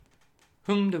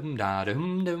Hum dum da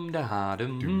dum dum da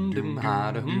dum dum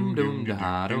ha dum dum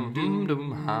da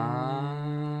dum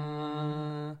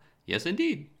ha. Yes,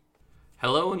 indeed.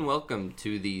 Hello and welcome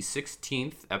to the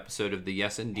 16th episode of the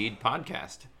Yes Indeed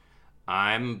podcast.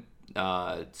 I'm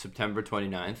September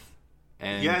 29th,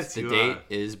 and Yes, the you date are.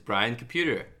 is Brian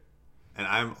Computer. And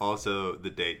I'm also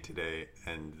the date today,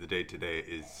 and the date today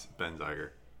is Ben Zeiger.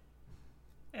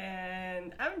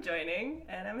 And I'm joining,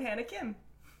 and I'm Hannah Kim.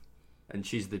 And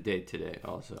she's the date today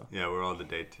also. Yeah, we're all the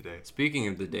date today. Speaking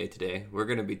of the day today, we're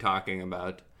going to be talking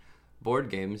about board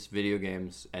games, video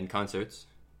games, and concerts.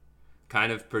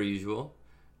 Kind of per usual.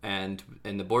 And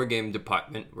in the board game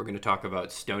department, we're going to talk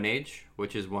about Stone Age,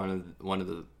 which is one of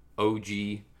the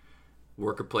OG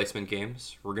worker placement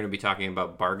games. We're going to be talking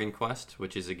about Bargain Quest,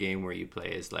 which is a game where you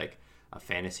play as like a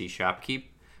fantasy shopkeep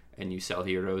and you sell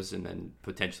heroes and then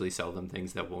potentially sell them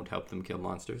things that won't help them kill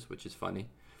monsters, which is funny.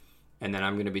 And then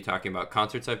I'm going to be talking about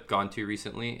concerts I've gone to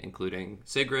recently, including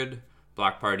Sigrid,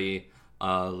 Block Party,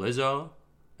 Lizzo,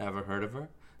 ever heard of her,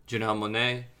 Janelle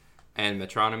Monáe, and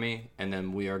Metronomy. And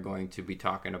then we are going to be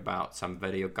talking about some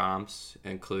video games,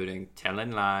 including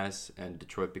Telling Lies and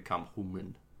Detroit Become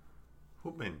Human.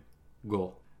 Hoopman.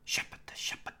 Go.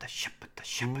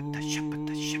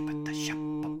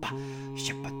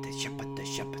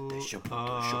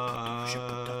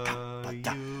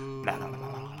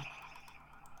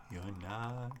 You're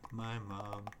not my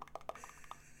mom.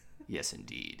 Yes,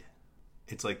 indeed.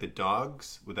 It's like the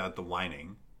dogs without the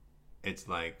whining. It's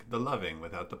like the loving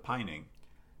without the pining.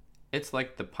 It's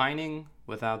like the pining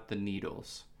without the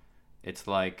needles. It's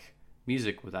like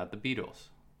music without the Beatles.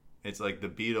 It's like the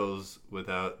Beatles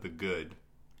without the good.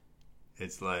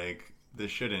 It's like the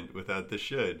shouldn't without the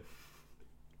should.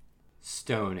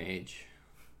 Stone Age.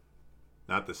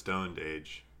 Not the stoned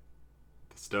age.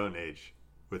 The stone age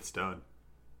with stone.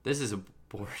 This is a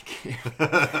board game.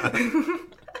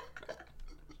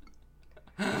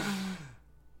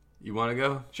 You want to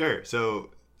go? Sure. So,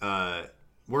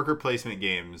 worker placement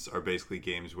games are basically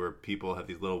games where people have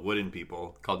these little wooden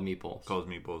people Called Meeples. called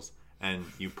meeples, and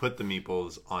you put the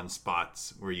meeples on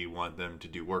spots where you want them to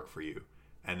do work for you,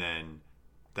 and then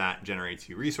that generates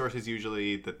you resources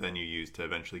usually that then you use to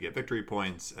eventually get victory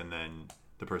points, and then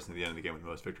the person at the end of the game with the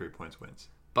most victory points wins.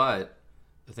 But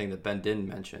the thing that Ben didn't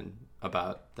mention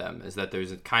about them is that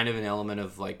there's a kind of an element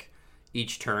of like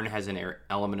each turn has an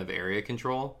element of area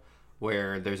control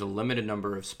where there's a limited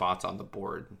number of spots on the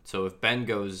board. So if Ben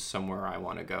goes somewhere I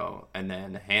want to go and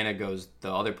then Hannah goes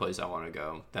the other place I want to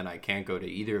go, then I can't go to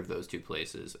either of those two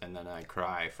places and then I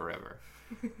cry forever.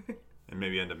 And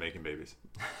maybe end up making babies.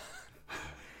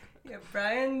 Yeah,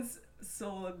 Brian's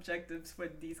sole objectives for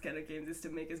these kind of games is to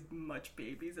make as much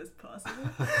babies as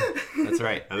possible. That's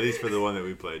right. At least for the one that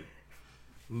we played.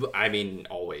 I mean,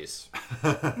 always.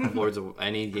 Lords of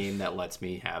any game that lets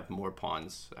me have more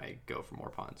pawns, I go for more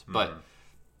pawns. But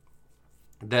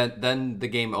then the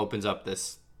game opens up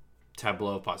this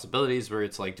tableau of possibilities where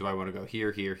it's like, do I want to go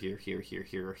here, here, here, here, here,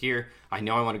 here, or here? I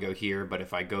know I want to go here, but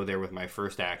if I go there with my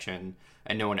first action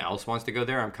and no one else wants to go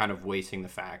there, I'm kind of wasting the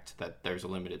fact that there's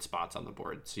limited spots on the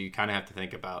board. So you kind of have to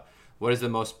think about what is the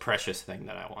most precious thing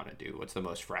that I want to do? What's the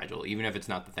most fragile, even if it's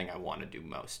not the thing I want to do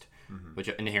most, which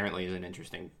inherently is an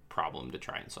interesting problem to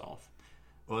try and solve.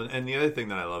 Well, and the other thing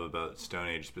that I love about Stone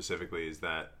Age specifically is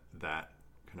that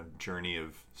kind of journey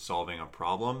of solving a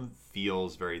problem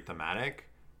feels very thematic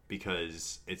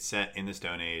because it's set in the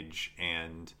Stone Age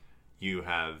and you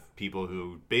have people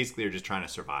who basically are just trying to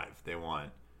survive. They want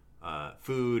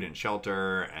food and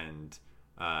shelter, and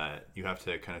you have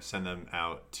to kind of send them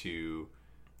out to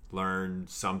learn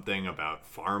something about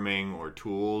farming or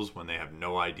tools when they have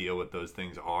no idea what those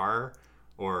things are,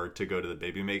 or to go to the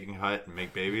baby making hut and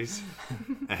make babies.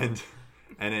 and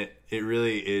it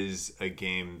really is a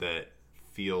game that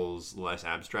feels less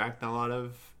abstract than a lot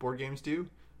of board games do,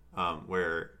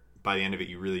 where by the end of it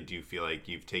you really do feel like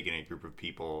you've taken a group of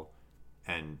people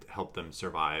and helped them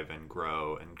survive and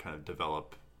grow and kind of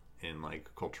develop in like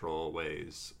cultural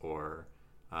ways or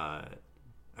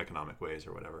economic ways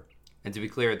or whatever. And to be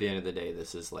clear, at the end of the day,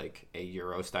 this is like a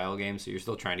Euro style game, so you're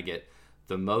still trying to get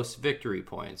the most victory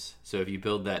points. So if you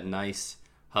build that nice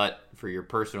hut for your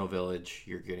personal village,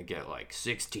 you're going to get like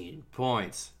 16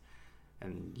 points.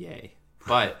 And yay.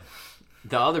 But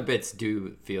the other bits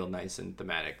do feel nice and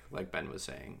thematic, like Ben was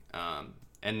saying.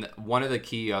 And one of the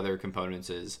key other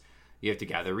components is you have to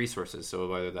gather resources. So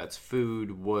whether that's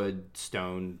food, wood,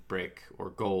 stone, brick, or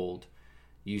gold,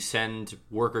 you send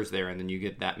workers there and then you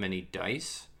get that many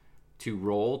dice to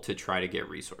roll to try to get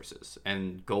resources.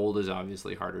 And gold is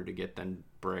obviously harder to get than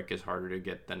brick, is harder to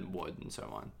get than wood, and so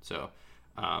on. So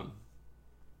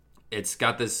it's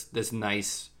got this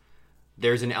nice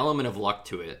there's an element of luck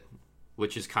to it,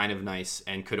 which is kind of nice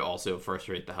and could also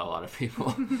frustrate the hell out of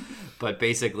people. But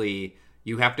basically,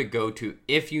 you have to go to,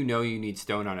 if you know you need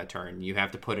stone on a turn, you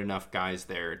have to put enough guys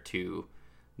there to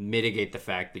mitigate the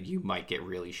fact that you might get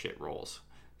really shit rolls.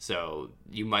 So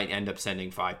you might end up sending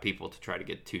 5 people to try to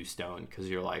get 2 stone because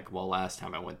you're like, well, last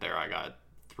time I went there, I got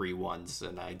 3 1s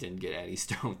and I didn't get any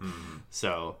stone. Mm-hmm.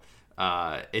 So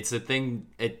it's a thing.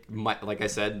 It might, like I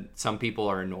said, some people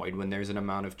are annoyed when there's an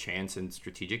amount of chance in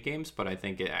strategic games, but I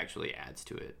think it actually adds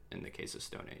to it in the case of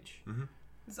Stone Age. Mm-hmm.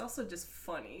 It's also just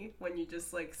funny when you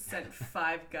just like sent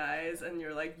 5 guys and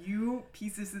you're like, you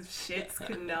pieces of shits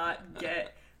could not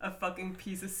get a fucking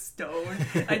piece of stone.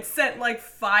 I'd sent like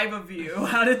 5 of you.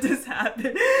 How did this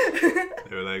happen?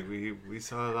 They were like, we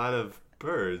saw a lot of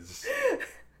birds.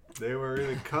 They were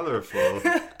really colorful.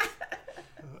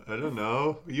 I don't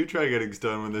know. You try getting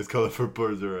stone when there's colorful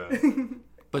birds around.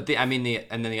 But and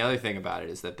then the other thing about it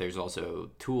is that there's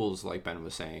also tools, like Ben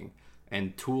was saying,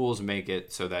 and tools make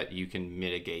it so that you can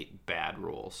mitigate bad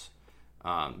rolls.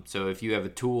 So if you have a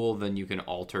tool, then you can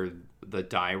alter the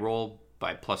die roll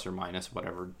by plus or minus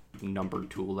whatever numbered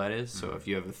tool that is. So if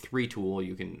you have a 3 tool,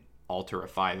 you can alter a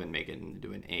 5 and make it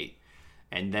into an 8.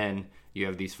 And then you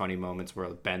have these funny moments where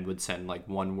Ben would send like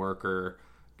 1 worker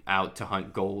out to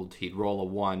hunt gold. He'd roll a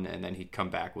 1 and then he'd come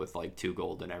back with like 2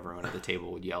 gold and everyone at the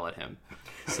table would yell at him.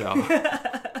 So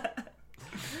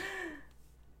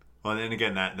well, and then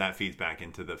again, that feeds back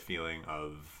into the feeling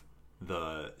of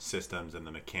the systems and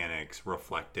the mechanics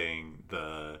reflecting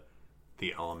the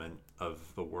element of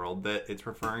the world that it's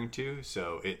referring to.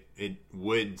 So it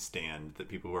would stand that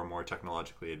people who are more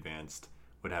technologically advanced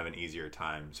would have an easier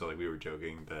time. So like we were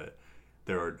joking that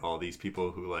there were all these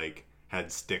people who like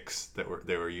had sticks that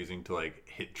they were using to like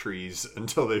hit trees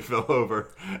until they fell over,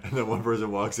 and then one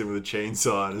person walks in with a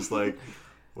chainsaw and is like,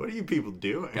 what are you people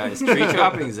doing? Guys, tree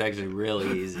chopping is actually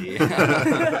really easy.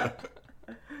 I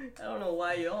don't know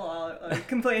why you all are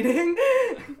complaining.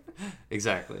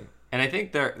 Exactly. And I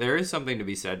think there is something to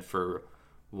be said for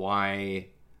why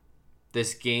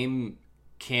this game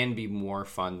can be more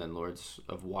fun than Lords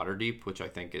of Waterdeep, which I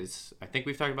think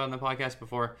we've talked about in the podcast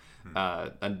before,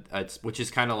 and which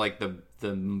is kind of like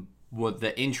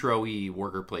the intro-y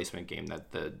worker placement game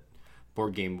that the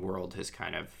board game world has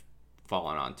kind of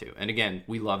fallen onto. And again,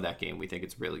 we love that game. We think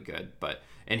it's really good, but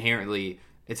inherently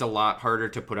it's a lot harder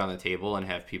to put on the table and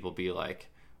have people be like,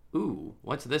 ooh,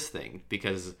 what's this thing?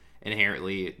 Because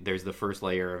inherently there's the first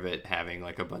layer of it having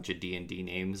like a bunch of D&D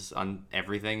names on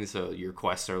everything. So your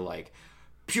quests are like,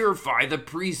 purify the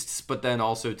priests, but then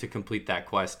also to complete that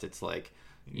quest, it's like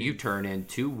you turn in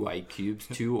 2 white cubes,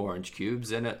 2 orange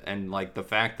cubes, and like the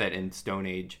fact that in Stone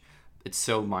Age it's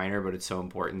so minor, but it's so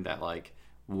important that like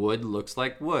wood looks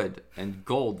like wood and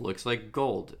gold looks like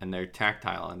gold, and they're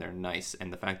tactile and they're nice,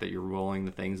 and the fact that you're rolling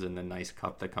the things in the nice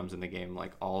cup that comes in the game,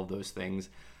 like all of those things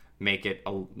make it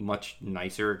a much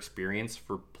nicer experience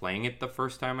for playing it the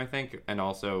first time, I think, and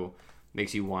also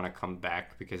makes you want to come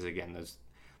back because again,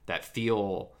 that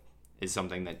feel is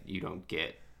something that you don't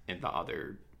get in the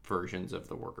other versions of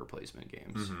the worker placement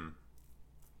games. Mm-hmm.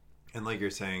 And like you're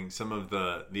saying, some of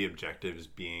the objectives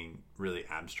being really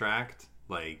abstract,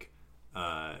 like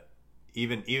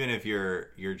even if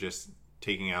you're just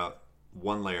taking out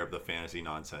one layer of the fantasy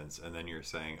nonsense, and then you're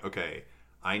saying, okay,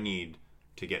 I need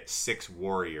to get 6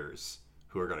 warriors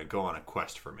who are going to go on a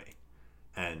quest for me,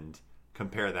 and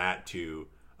compare that to,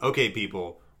 okay,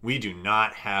 people, we do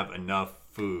not have enough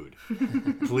food.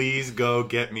 Please go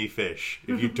get me fish.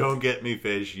 If you don't get me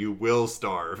fish, you will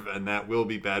starve, and that will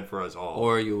be bad for us all.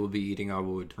 Or you will be eating our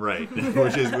wood. Right.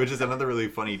 which is another really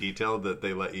funny detail, that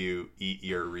they let you eat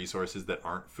your resources that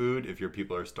aren't food if your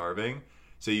people are starving.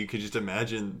 So you could just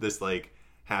imagine this like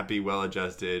happy,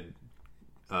 well-adjusted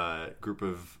group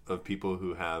of people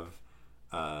who have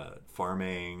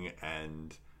farming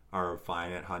and are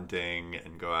fine at hunting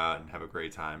and go out and have a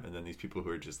great time, and then these people who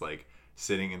are just like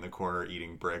sitting in the corner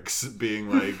eating bricks, being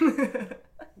like,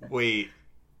 wait,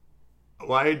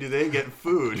 why do they get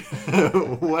food?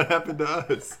 What happened to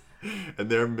us? And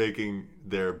they're making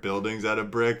their buildings out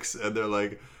of bricks, and they're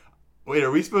like, wait,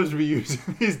 are we supposed to be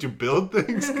using these to build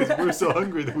things? Because we're so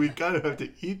hungry that we kind of have to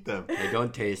eat them. They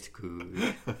don't taste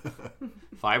good.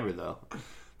 Fiber, though.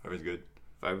 Fiber's good.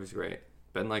 Fiber's great.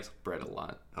 Ben likes bread a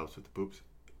lot. Helps with the poops.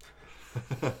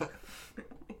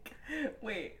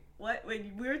 Wait, what?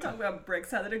 Wait, we were talking about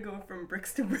bricks. How did it go from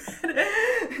bricks to bread?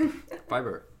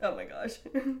 Fiber. Oh my gosh.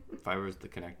 Fiber is the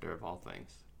connector of all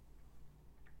things.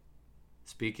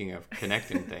 Speaking of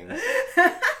connecting things,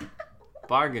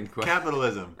 bargain question.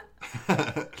 Capitalism.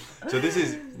 So this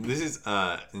is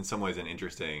in some ways an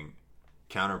interesting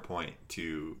counterpoint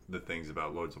to the things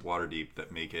about Lords of Waterdeep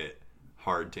that make it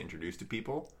hard to introduce to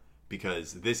people,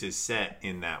 because this is set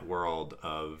in that world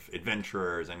of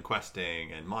adventurers and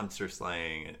questing and monster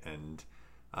slaying and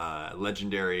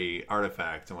legendary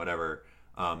artifacts and whatever.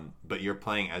 But you're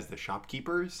playing as the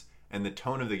shopkeepers, and the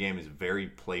tone of the game is very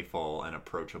playful and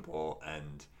approachable,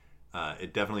 and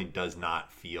it definitely does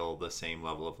not feel the same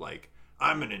level of like,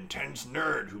 I'm an intense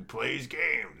nerd who plays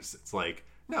games. It's like,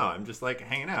 no, I'm just like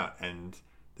hanging out, and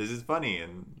this is funny,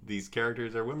 and these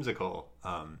characters are whimsical,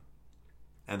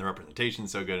 and the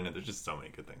representation's so good in it. There's just so many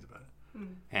good things about it.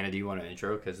 Hannah, do you want to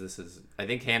intro? Because this is, I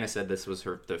think Hannah said this was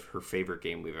her favorite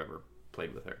game we've ever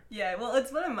played with her. Yeah, well,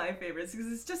 it's one of my favorites because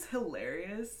it's just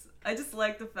hilarious. I just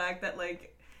like the fact that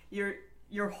like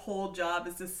your whole job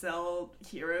is to sell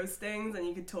heroes things, and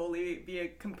you could totally be a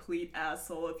complete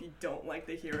asshole if you don't like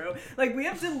the hero. Like, we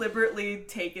have deliberately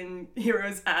taken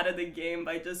heroes out of the game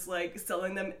by just like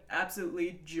selling them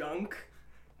absolutely junk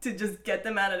to just get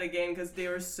them out of the game because they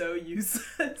were so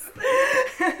useless.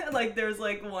 Like, there's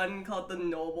like one called the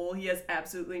Noble. He has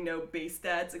absolutely no base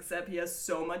stats except he has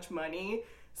so much money.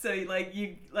 So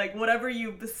like whatever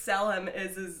you sell him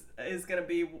is gonna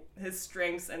be his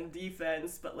strengths and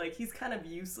defense, but like he's kind of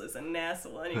useless and an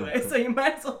asshole anyway. So you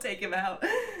might as well take him out.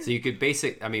 So you could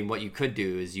what you could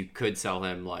do is you could sell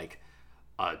him like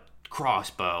a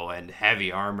crossbow and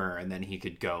heavy armor, and then he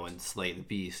could go and slay the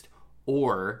beast,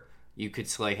 or you could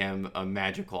slay him a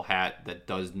magical hat that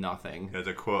does nothing. There's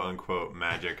a quote unquote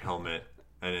magic helmet,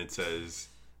 and it says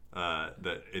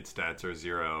that its stats are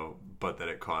 0, but that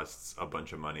it costs a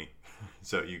bunch of money.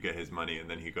 So you get his money, and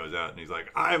then he goes out and he's like,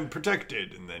 I'm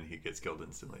protected, and then he gets killed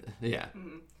instantly. Yeah.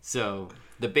 So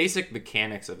the basic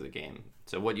mechanics of the game.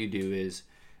 So what you do is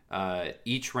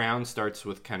each round starts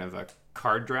with kind of a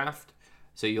card draft.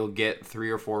 So you'll get 3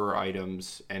 or 4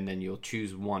 items, and then you'll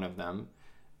choose one of them.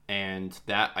 And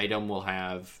that item will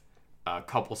have a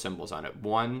couple symbols on it.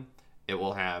 One, it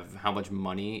will have how much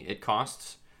money it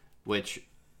costs, which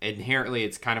inherently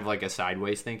it's kind of like a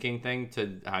sideways thinking thing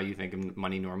to how you think of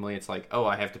money normally. It's like, oh,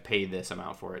 I have to pay this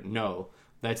amount for it. No,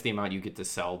 that's the amount you get to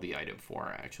sell the item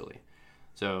for, actually.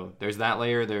 So there's that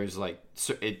layer. There's like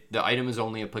the item is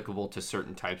only applicable to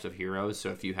certain types of heroes. So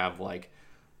if you have like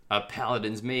a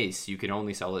paladin's mace, you can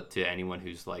only sell it to anyone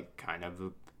who's like kind of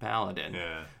a paladin.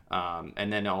 Yeah.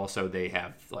 And then also they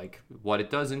have like what it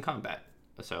does in combat.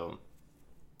 So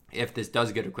if this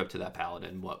does get equipped to that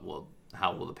paladin,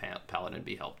 how will the paladin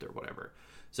be helped or whatever.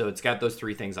 So it's got those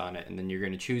 3 things on it, and then you're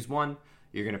going to choose one.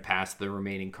 You're going to pass the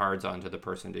remaining cards on to the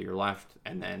person to your left,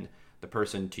 and then the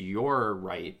person to your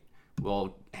right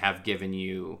will have given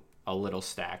you a little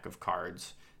stack of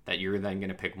cards that you're then going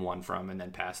to pick one from and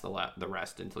then pass the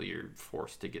rest until you're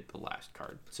forced to get the last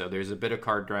card. So there's a bit of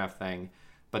card draft thing,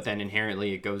 but then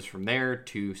inherently it goes from there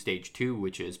to stage 2,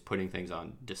 which is putting things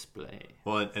on display.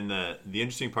 Well, and the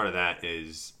interesting part of that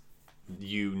is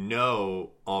you know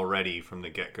already from the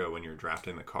get-go when you're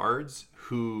drafting the cards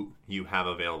who you have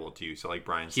available to you. So like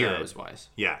Brian said, Heroes wise.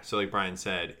 Yeah, so like Brian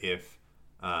said, if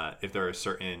there are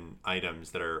certain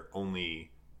items that are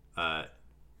only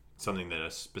something that a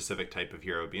specific type of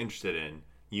hero would be interested in,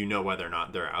 you know whether or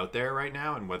not they're out there right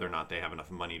now and whether or not they have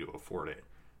enough money to afford it.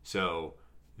 So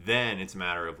then it's a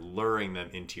matter of luring them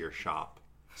into your shop.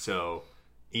 So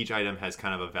each item has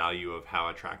kind of a value of how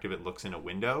attractive it looks in a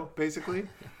window, basically.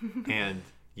 And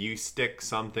you stick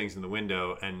some things in the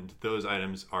window, and those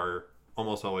items are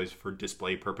almost always for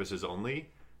display purposes only.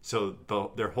 So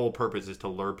their whole purpose is to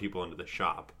lure people into the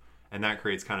shop. And that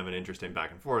creates kind of an interesting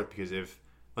back and forth, because if,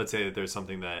 let's say that there's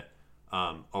something that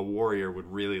a warrior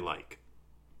would really like,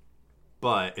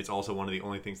 but it's also one of the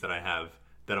only things that I have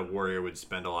that a warrior would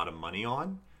spend a lot of money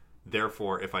on.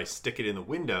 Therefore, if I stick it in the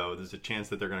window, there's a chance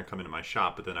that they're going to come into my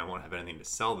shop, but then I won't have anything to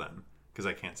sell them because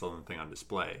I can't sell them anything on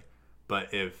display.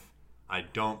 But if I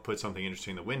don't put something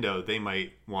interesting in the window, they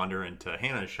might wander into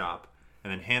Hannah's shop,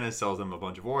 and then Hannah sells them a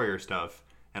bunch of warrior stuff,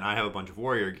 and I have a bunch of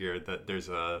warrior gear that there's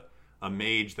a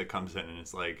mage that comes in and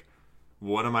it's like,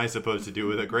 what am I supposed to do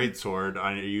with a greatsword?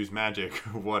 I use magic.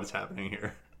 What is happening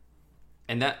here?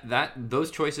 And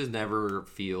those choices never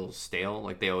feel stale.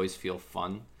 Like, they always feel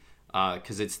fun.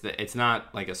 Because it's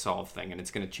not like a solved thing, and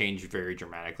it's going to change very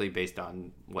dramatically based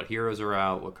on what heroes are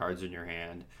out, what cards are in your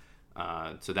hand.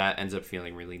 So that ends up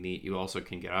feeling really neat. You also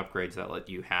can get upgrades that let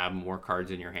you have more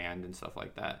cards in your hand and stuff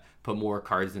like that. Put more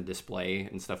cards in display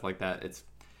and stuff like that. It's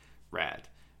rad.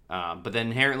 But then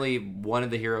inherently, one of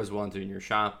the heroes will enter in your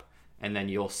shop, and then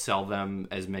you'll sell them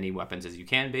as many weapons as you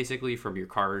can, basically, from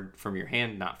your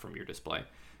hand, not from your display.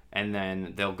 And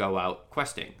then they'll go out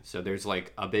questing. So there's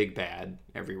like a big bad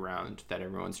every round that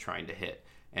everyone's trying to hit.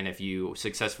 And if you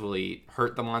successfully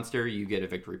hurt the monster, you get a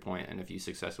victory point. And if you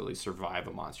successfully survive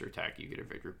a monster attack, you get a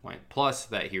victory point. Plus,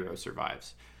 that hero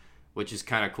survives, which is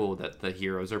kind of cool that the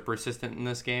heroes are persistent in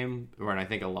this game. When I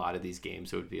think a lot of these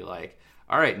games would be like,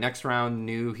 all right, next round,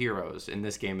 new heroes. In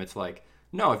this game, it's like,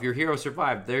 no, if your hero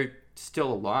survived, they're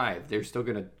still alive. They're still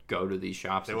going to go to these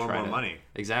shops They and want try more to... money.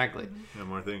 Exactly. Yeah,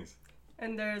 more things.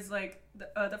 And there's like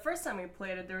the first time we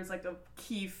played it, there was like a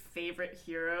key favorite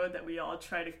hero that we all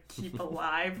try to keep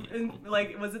alive. And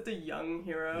like, was it the young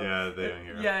hero? Yeah, the young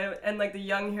hero. Yeah, and like the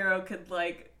young hero could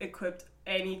like equip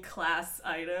any class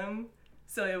item.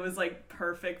 So it was like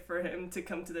perfect for him to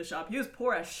come to the shop. He was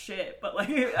poor as shit, but like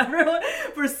everyone,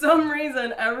 for some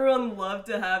reason, everyone loved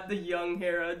to have the young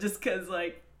hero just because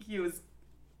like he was,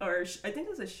 or I think it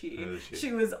was a she. It was a she.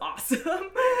 She was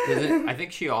awesome. I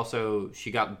think she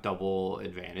got double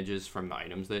advantages from the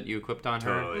items that you equipped on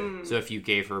her. Totally. So if you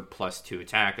gave her +2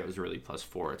 attack, it was really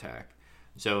 +4 attack.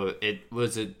 So it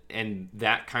was and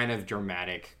that kind of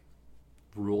dramatic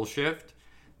rule shift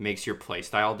makes your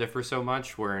playstyle differ so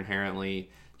much, where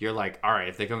inherently you're like, all right,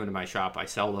 if they come into my shop, I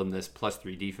sell them this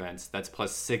 +3 defense, that's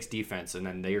 +6 defense, and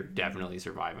then they're definitely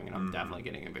surviving, and I'm definitely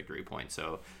getting a victory point.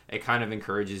 So it kind of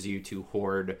encourages you to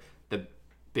hoard the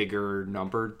bigger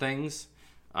numbered things,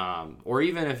 or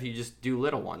even if you just do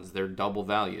little ones, they're double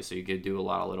value, so you could do a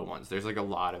lot of little ones. There's like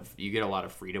you get a lot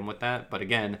of freedom with that, but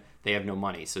again, they have no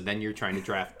money, so then you're trying to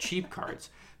draft cheap cards,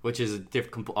 which is a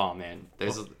different. Oh man,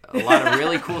 there's a lot of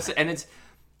really cool, and it's.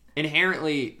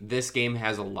 Inherently, this game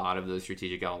has a lot of those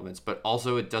strategic elements, but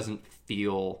also it doesn't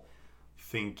feel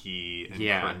thinky and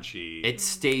crunchy. It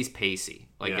stays pacey.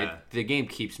 Like Yeah. the game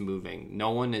keeps moving.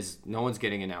 No one's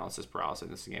getting analysis paralysis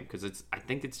in this game because I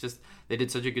think it's just they did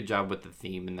such a good job with the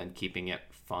theme and then keeping it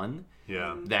fun.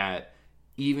 Yeah. That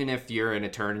even if you're in a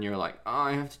turn and you're like, oh,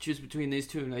 I have to choose between these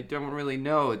two and I don't really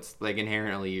know, it's like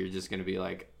inherently you're just gonna be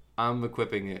like, I'm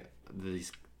equipping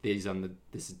these on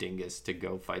this dingus to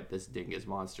go fight this dingus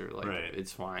monster. Like Right.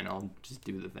 It's fine. I'll just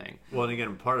do the thing. Well, and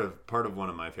again, part of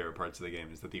one of my favorite parts of the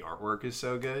game is that the artwork is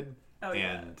so good. Oh,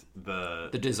 yeah. And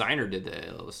the designer did the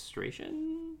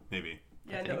illustration. maybe.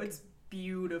 Yeah, no, it's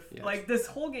beautiful. Yes. Like this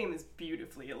whole game is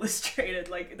beautifully illustrated,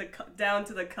 like down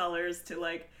to the colors to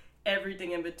like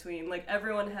everything in between. Like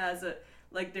everyone has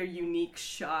their unique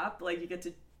shop. Like you get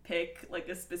to pick like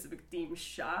a specific theme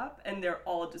shop, and they're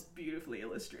all just beautifully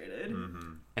illustrated.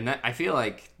 Mm-hmm. And that I feel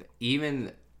like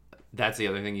even that's the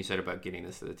other thing you said about getting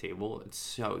this to the table. It's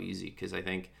so easy because I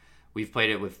think we've played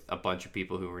it with a bunch of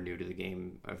people who were new to the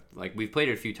game. Like we've played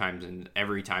it a few times, and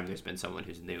every time there's been someone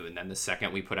who's new. And then the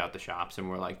second we put out the shops and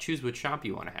we're like, choose which shop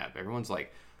you want to have, everyone's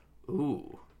like,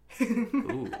 ooh,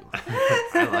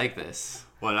 I like this.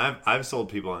 Well, and I've sold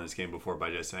people on this game before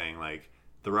by just saying like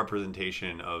the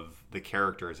representation of the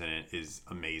characters in it is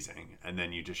amazing, and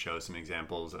then you just show some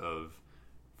examples of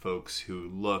folks who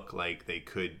look like they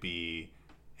could be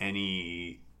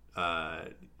any a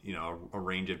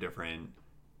range of different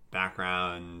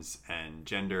backgrounds and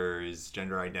gender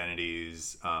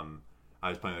identities. I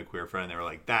was playing with a queer friend and they were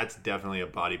like, that's definitely a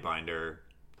body binder,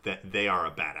 that they are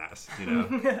a badass,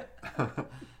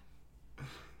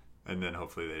 and then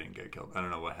hopefully they didn't get killed. I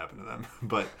don't know what happened to them,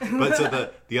 but so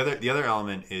the other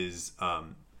element is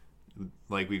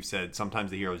like we've said, sometimes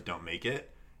the heroes don't make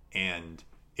it, and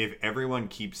if everyone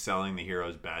keeps selling the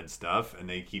heroes bad stuff and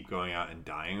they keep going out and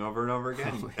dying over and over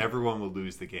again, everyone will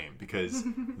lose the game, because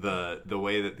the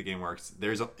way that the game works,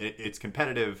 it's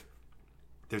competitive.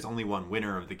 There's only one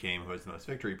winner of the game who has the most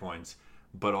victory points,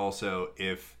 but also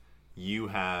if you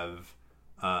have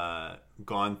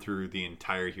gone through the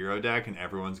entire hero deck and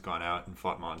everyone's gone out and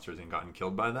fought monsters and gotten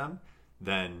killed by them,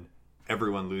 then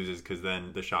everyone loses, because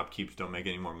then the shopkeepers don't make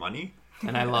any more money.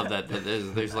 And I love that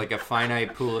there's like a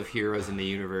finite pool of heroes in the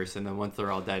universe, and then once they're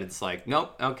all dead, it's like,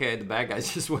 nope, okay, the bad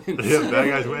guys just win. Yeah, bad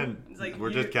guys win. It's like We're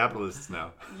just capitalists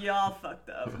now. Y'all fucked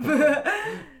up.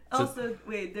 Also,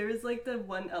 wait, there is like the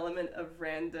one element of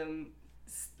random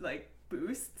like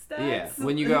boost stats. Yeah,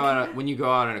 when you go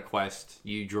out on a quest,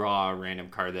 you draw a random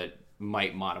card that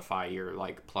might modify your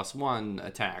like +1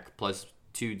 attack,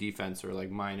 +2 defense, or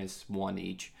like -1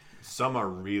 each. Some are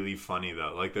really funny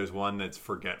though. Like there's one that's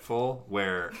forgetful,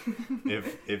 where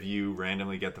if you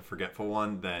randomly get the forgetful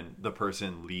one, then the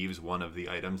person leaves one of the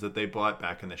items that they bought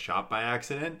back in the shop by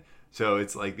accident. So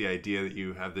it's like the idea that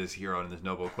you have this hero on this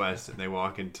noble quest and they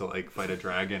walk in to like fight a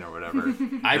dragon or whatever.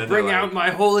 I bring out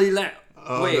my holy lance.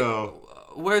 Oh, wait, no.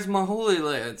 Where's my holy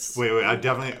lance? Wait, I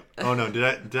definitely. Oh no,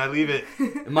 did I leave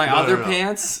it? My No, other no.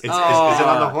 pants? Is it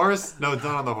on the horse? No, it's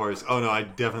not on the horse. Oh no, I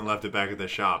definitely left it back at the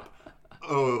shop.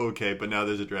 Oh, okay, but now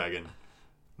there's a dragon.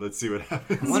 Let's see what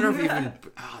happens. I wonder if even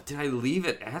did I leave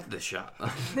it at the shop?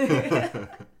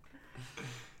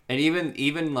 And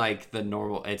even like the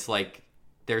normal, it's like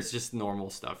there's just normal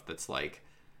stuff that's like,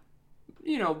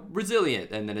 you know,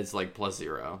 resilient, and then it's like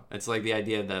 +0. It's like the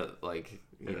idea that like,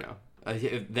 you know,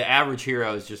 the average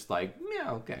hero is just like,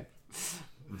 yeah, okay.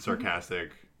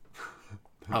 Sarcastic.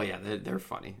 Oh yeah, they're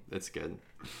funny. That's good.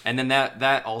 And then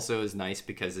that also is nice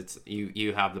because it's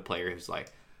you have the player who's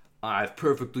like, I've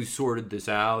perfectly sorted this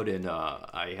out, and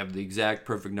I have the exact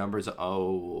perfect numbers.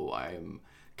 Oh, I'm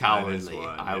cowardly.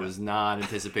 I was not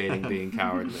anticipating being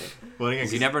cowardly. Well, again,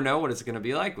 you never know what it's going to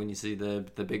be like when you see the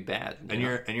big bad.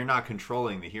 You're not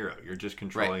controlling the hero. You're just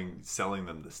controlling selling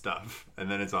them the stuff, and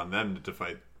then it's on them to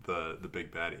fight the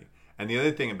big baddie. And the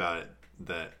other thing about it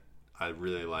that I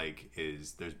really like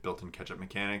is there's built-in catch-up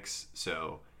mechanics.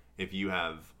 So if you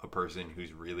have a person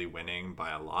who's really winning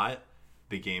by a lot,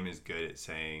 the game is good at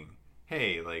saying,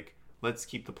 hey, like, let's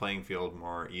keep the playing field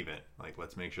more even. Like,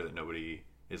 let's make sure that nobody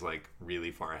is, like,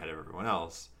 really far ahead of everyone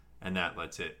else. And that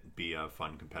lets it be a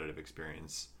fun competitive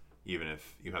experience, even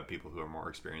if you have people who are more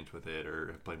experienced with it or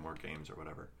have played more games or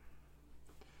whatever.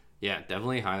 Yeah,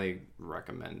 definitely highly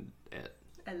recommend it.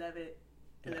 I love it.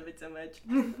 I love it so much.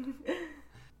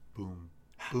 Boom,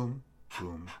 boom, boom,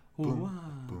 boom, boom,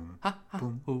 boom,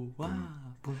 boom, boom,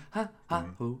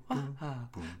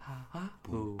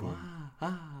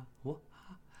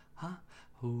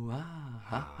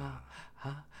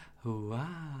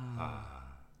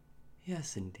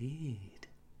 Yes, indeed.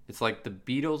 It's like the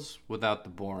Beatles without the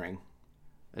boring.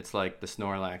 It's like the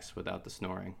Snorlax without the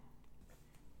snoring.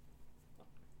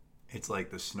 It's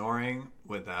like the snoring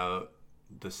without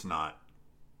the snot.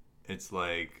 It's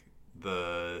like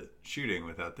the shooting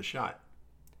without the shot.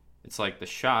 It's like the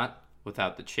shot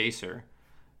without the chaser.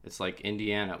 It's like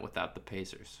Indiana without the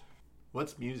Pacers.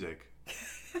 What's music?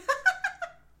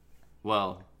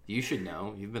 Well, you should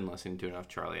know. You've been listening to enough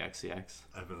Charlie XCX.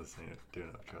 I've been listening to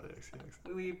enough Charlie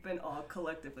XCX. We've been all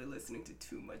collectively listening to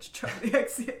too much Charlie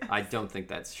XCX. I don't think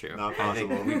that's true. Not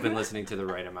possible. I think we've been listening to the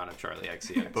right amount of Charlie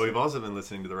XCX. But we've also been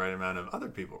listening to the right amount of other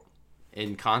people.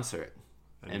 In concert.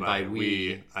 And by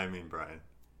we, I mean Brian.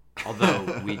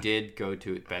 Although we did go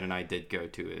to it, Ben and I did go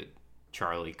to a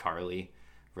Charlie, Carly,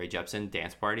 Ray Jepsen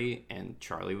dance party, and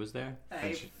Charlie was there.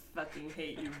 I fucking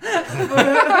hate you.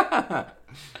 Yeah,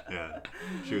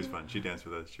 she was fun. She danced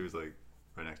with us. She was like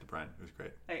right next to Brian. It was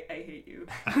great. I hate you.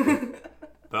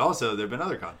 But also, there have been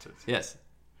other concerts. Yes.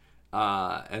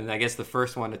 And I guess the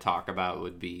first one to talk about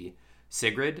would be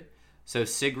Sigrid. So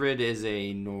Sigrid is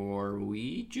a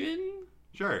Norwegian?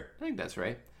 Sure. I think that's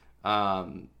right.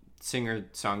 Singer,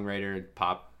 songwriter,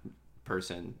 pop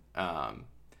person.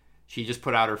 She just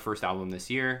put out her first album this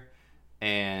year,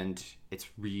 and it's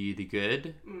really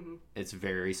good. Mm-hmm. It's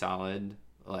very solid.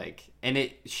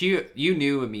 You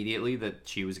knew immediately that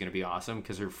she was going to be awesome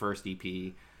because her first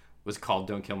EP was called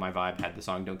 "Don't Kill My Vibe," had the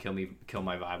song "Don't Kill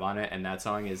My Vibe" on it, and that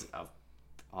song is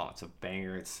it's a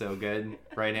banger. It's so good,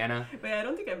 right, Anna? Wait, I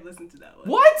don't think I've listened to that one.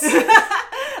 What?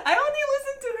 I only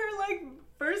listened to her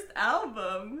first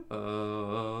album.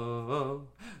 Oh,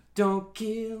 don't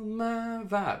kill my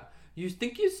vibe. You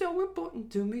think you're so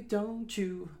important to me, don't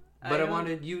you? But I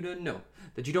wanted you to know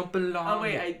that you don't belong. Oh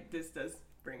wait, this does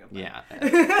bring up. Yeah,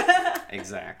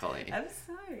 exactly. I'm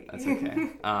sorry. That's okay.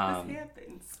 This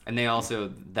happens. And they also,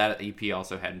 that EP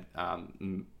also had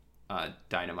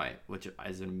Dynamite, which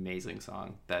is an amazing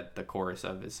song. That the chorus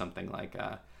of is something like,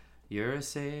 "You're as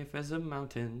safe as a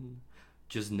mountain.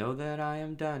 Just know that I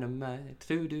am dynamite."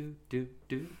 Do.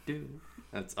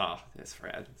 That's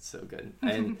rad. It's so good.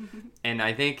 And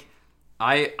I think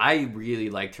I really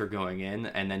liked her going in,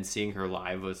 and then seeing her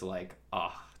live was like,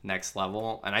 next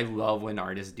level. And I love when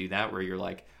artists do that, where you're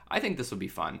like, I think this will be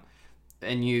fun.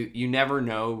 And you never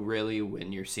know really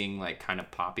when you're seeing like kind of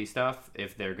poppy stuff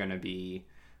if they're gonna be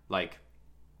like,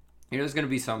 there's gonna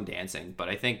be some dancing, but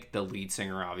I think the lead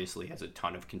singer obviously has a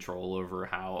ton of control over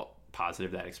how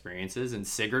positive that experience is. And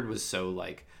Sigrid was so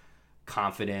like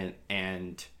confident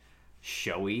and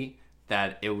showy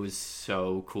that it was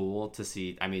so cool to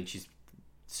see. I mean, she's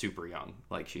super young,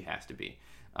 like she has to be,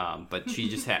 but she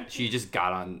just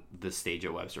got on the stage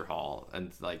at Webster Hall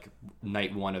and like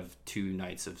night one of 2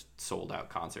 nights of sold out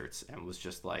concerts and was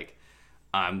just like,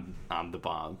 I'm the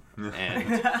bomb.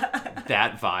 And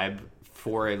that vibe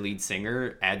for a lead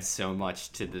singer adds so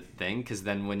much to the thing, because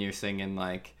then when you're singing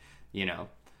like, you know,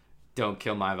 "Don't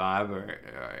Kill My Vibe" or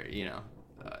you know,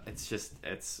 it's just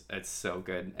it's so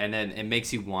good. And then it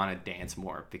makes you want to dance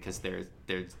more because they're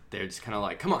just kind of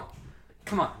like, come on,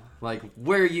 like,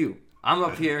 where are you? I'm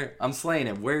up here, I'm slaying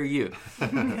it, where are you?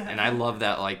 And I love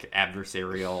that like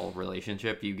adversarial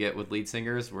relationship you get with lead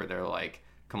singers where they're like,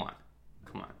 Come on.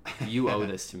 You owe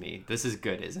this to me. This is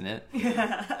good, isn't it?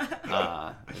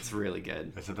 It's really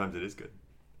good. And sometimes it is good.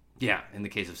 Yeah, in the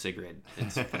case of Sigrid,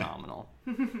 it's phenomenal.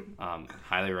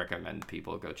 Highly recommend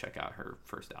people go check out her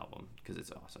first album because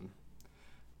it's awesome.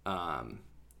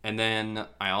 And then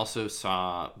I also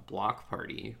saw Block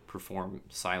Party perform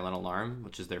Silent Alarm,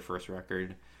 which is their first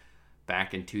record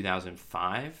back in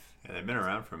 2005. Yeah, they've been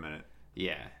around for a minute.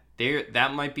 Yeah,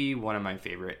 that might be one of my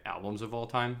favorite albums of all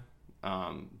time.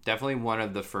 Definitely one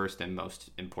of the first and most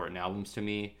important albums to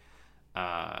me.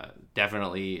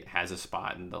 Definitely has a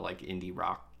spot in the like indie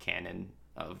rock canon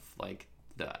of like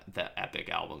the epic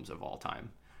albums of all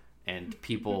time. And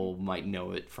people might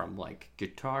know it from like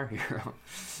Guitar Hero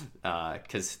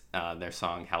because their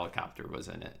song Helicopter was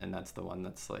in it, and that's the one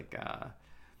that's like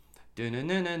north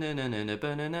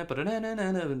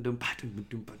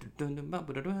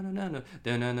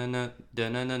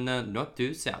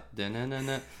to south,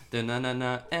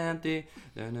 empty,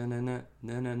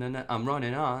 I'm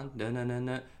running on,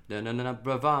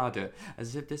 bravado,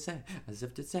 as if to say,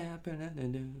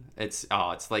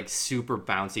 it's like super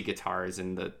bouncy guitars,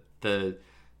 and the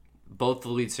both the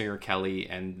lead singer Kelly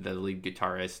and the lead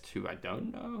guitarist, who I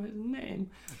don't know his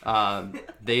name,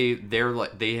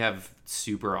 they have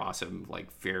super awesome,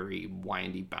 like very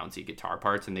windy, bouncy guitar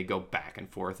parts, and they go back and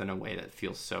forth in a way that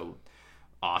feels so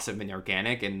awesome and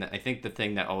organic. And I think the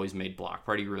thing that always made Block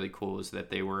Party really cool is that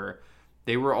they were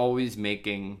always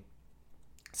making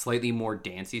slightly more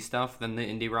dancey stuff than the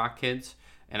indie rock kids.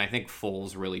 And I think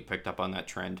Foals really picked up on that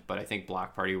trend, but I think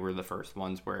Block Party were the first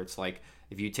ones where it's like,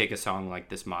 if you take a song like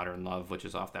This Modern Love, which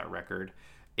is off that record,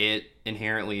 it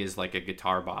inherently is like a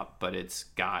guitar bop, but it's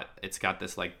got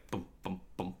this like boom, boom,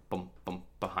 boom, boom, boom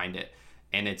behind it.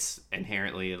 And it's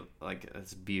inherently like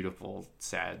this beautiful,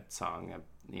 sad song,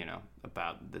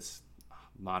 about this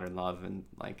modern love. And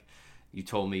like, you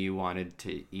told me you wanted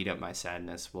to eat up my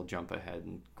sadness. We'll jump ahead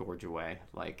and gorge away.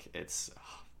 Like, it's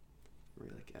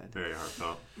really good. Very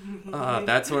heartfelt.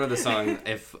 That's one of the songs,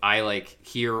 if I like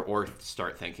hear or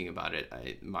start thinking about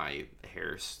it, my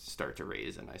hairs start to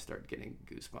raise and I start getting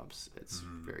goosebumps. It's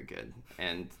very good.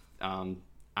 And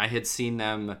I had seen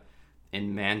them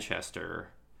in Manchester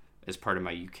as part of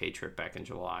my UK trip back in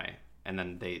July, and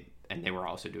then they were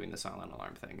also doing the Silent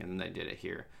Alarm thing, and then they did it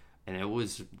here, and it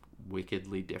was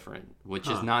wickedly different, which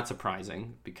is not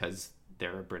surprising because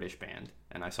they're a British band,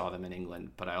 and I saw them in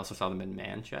England, but I also saw them in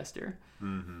Manchester.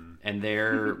 Mm-hmm. And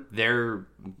their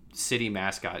city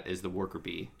mascot is the worker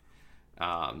bee,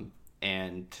 and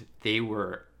they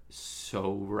were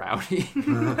so rowdy.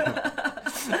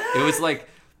 It was like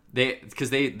because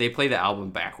they play the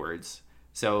album backwards,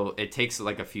 so it takes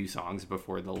like a few songs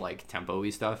before the like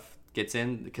tempo-y stuff gets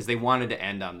in, because they wanted to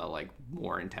end on the like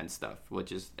more intense stuff,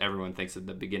 which is everyone thinks at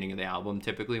the beginning of the album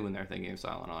typically when they're thinking of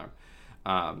Silent Alarm.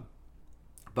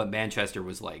 But Manchester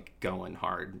was like going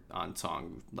hard on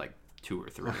song like 2 or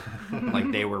 3.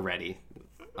 Like they were ready.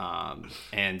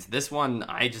 And this one,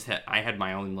 I had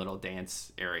my own little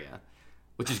dance area,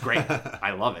 which is great.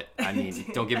 I love it. I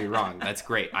mean, don't get me wrong, that's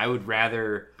great. I would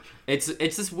rather, there's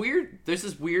this weird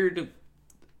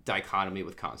dichotomy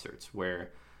with concerts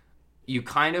where you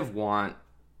kind of want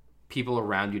people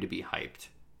around you to be hyped,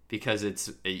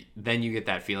 because then you get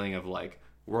that feeling of like,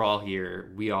 we're all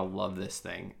here, we all love this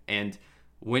thing. And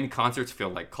when concerts feel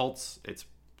like cults, it's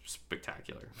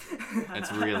spectacular.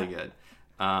 It's really good.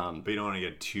 But you don't want to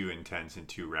get too intense and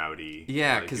too rowdy.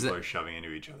 Yeah, because people are shoving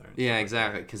into each other. Yeah,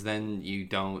 exactly. Because then you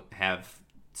don't have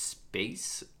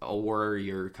space, or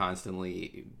you're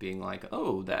constantly being like,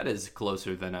 oh, that is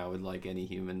closer than I would like any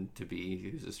human to be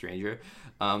who's a stranger.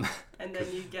 And then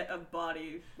you get a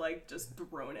body like just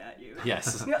thrown at you.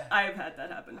 Yes. I've had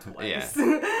that happen twice.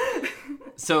 Yeah.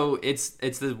 So it's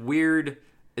the weird,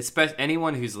 especially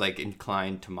anyone who's like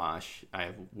inclined to mosh, I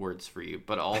have words for you,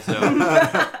 but also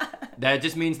that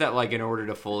just means that like in order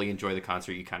to fully enjoy the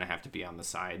concert, you kind of have to be on the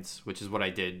sides, which is what I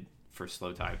did for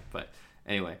Slow Type. But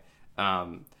anyway,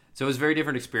 so it was a very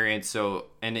different experience. So,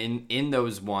 and in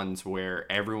those ones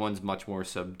where everyone's much more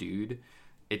subdued,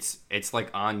 it's like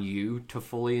on you to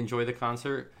fully enjoy the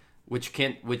concert, which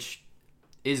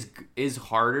is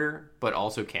harder, but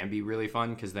also can be really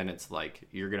fun, because then it's like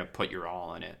you're gonna put your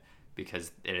all in it,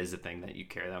 because it is a thing that you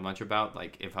care that much about.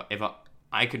 Like if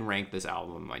I can rank this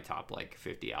album in my top like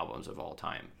 50 albums of all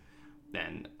time,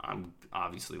 then I'm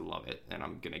obviously love it, and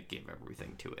I'm gonna give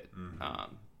everything to it.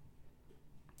 Mm-hmm.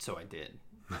 So I did,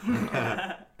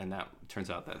 and that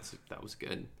turns out that was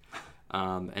good.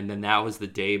 And then that was the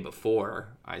day before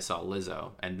I saw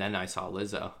Lizzo, and then I saw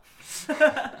Lizzo.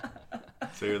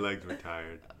 So your legs were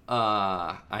tired.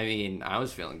 I mean, I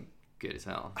was feeling good as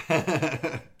hell.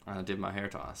 I did my hair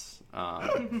toss.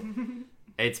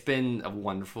 It's been a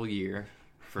wonderful year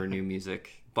for new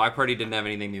music. Block Party didn't have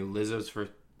anything new.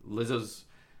 Lizzo's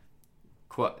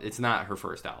it's not her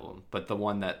first album, but the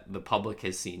one that the public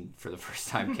has seen for the first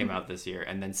time came out this year,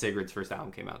 and then Sigrid's first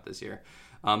album came out this year,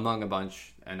 among a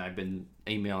bunch. And I've been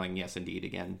emailing Yes Indeed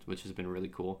again, which has been really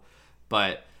cool.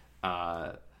 But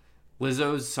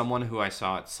Lizzo's someone who I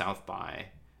saw at South by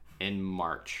in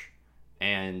March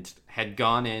and had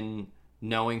gone in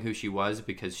knowing who she was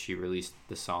because she released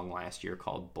the song last year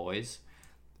called Boys,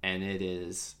 and it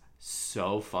is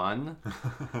so fun.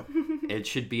 It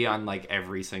should be on like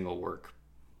every single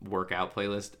workout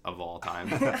playlist of all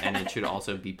time, and it should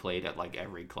also be played at like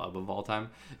every club of all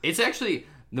time. It's actually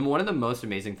one of the most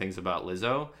amazing things about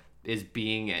Lizzo is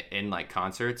being in like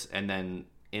concerts, and then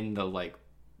in the like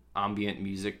ambient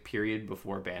music period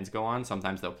before bands go on,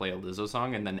 sometimes they'll play a Lizzo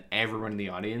song, and then everyone in the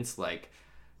audience like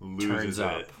turns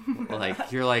up.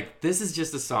 Like you're like, this is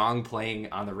just a song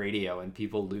playing on the radio, and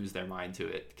people lose their mind to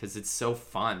it because it's so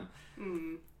fun.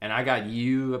 And I got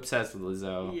you obsessed with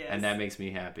Lizzo, Yes. and that makes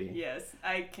me happy. Yes,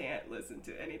 I can't listen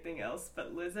to anything else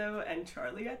but Lizzo and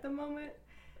Charlie at the moment.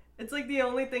 It's like the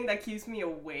only thing that keeps me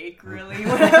awake, really,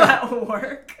 when I'm at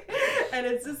work. And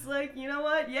it's just like, you know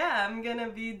what? Yeah, I'm gonna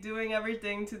be doing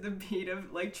everything to the beat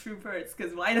of like Troop Hurts,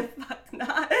 because why the fuck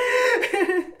not?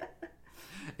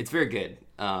 It's very good.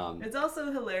 It's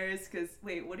also hilarious because,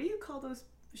 wait, what do you call those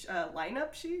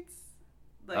lineup sheets?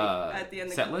 Like at the end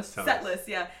of set list? Set list,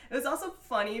 yeah. It was also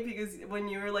funny because when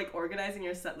you were like organizing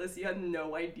your set list, you had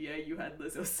no idea you had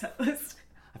Lizzo's set list.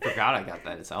 I forgot I got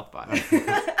that at South by.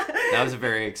 That was a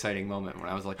very exciting moment when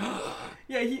I was like,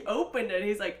 Yeah, he opened it and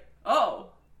he's like, oh,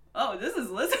 this is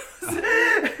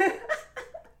Lizzo's.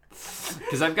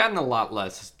 because I've gotten a lot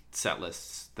less set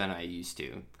lists than I used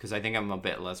to, because I think I'm a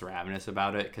bit less ravenous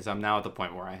about it, because I'm now at the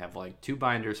point where I have like 2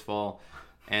 binders full,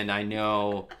 and I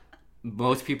know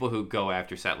most people who go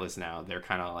after set lists now, they're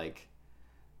kind of like,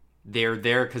 they're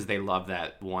there because they love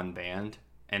that one band.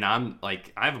 And I'm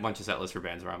like, I have a bunch of set lists for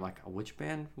bands where I'm like, which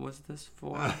band was this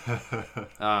for?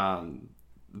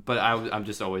 But I'm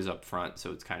just always up front,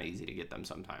 so it's kind of easy to get them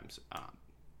sometimes.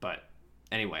 But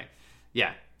anyway,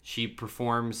 yeah, she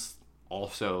performs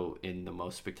also in the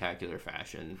most spectacular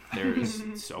fashion.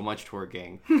 There's so much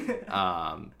twerking.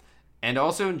 And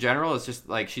also in general, it's just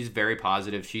like, she's very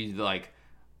positive. She's like,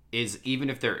 even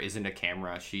if there isn't a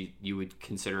camera, you would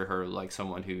consider her like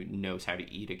someone who knows how to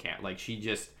eat a camera. Like she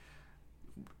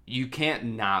can't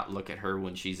not look at her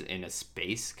when she's in a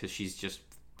space, because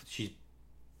she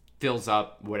fills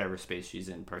up whatever space she's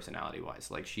in personality wise.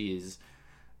 Like she is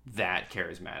that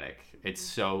charismatic. It's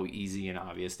so easy and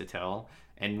obvious to tell.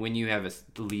 And when you have a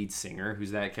lead singer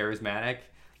who's that charismatic,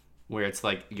 where it's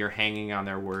like you're hanging on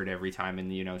their word every time,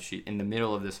 and you know, she in the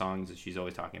middle of the songs she's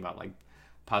always talking about like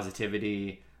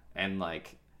positivity and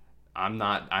like, I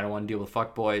don't want to deal with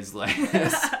fuckboys, like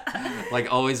this.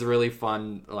 Like always really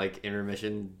fun like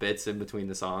intermission bits in between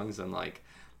the songs, and like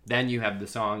then you have the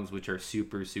songs which are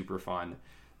super super fun,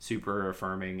 super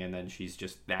affirming, and then she's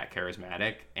just that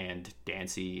charismatic and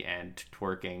dancey and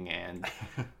twerking, and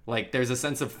like there's a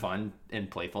sense of fun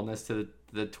and playfulness to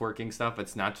the twerking stuff.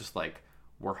 It's not just like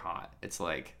we're hot, it's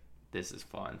like this is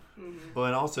fun. Well,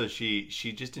 and also she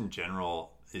just in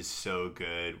general is so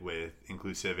good with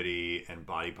inclusivity and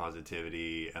body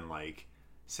positivity and like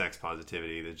sex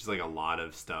positivity. There's just like a lot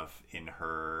of stuff in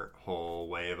her whole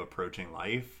way of approaching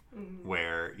life,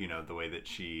 where, you know, the way that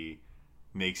she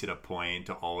makes it a point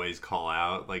to always call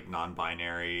out like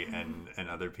non-binary and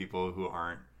other people who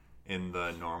aren't in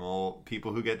the normal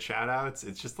people who get shout outs.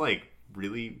 It's just like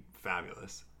really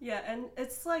fabulous. Yeah, and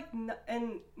it's like,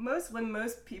 when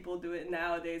most people do it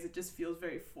nowadays, it just feels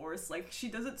very forced. Like, she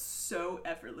does it so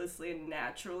effortlessly and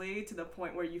naturally to the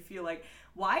point where you feel like,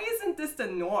 why isn't this the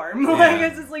norm? Yeah. Like,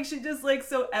 it's just like, she just like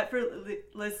so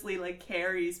effortlessly like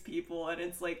carries people, and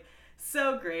it's like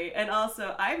so great. And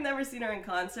also, I've never seen her in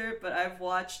concert, but I've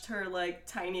watched her like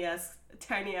tiny ass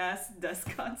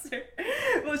desk concert.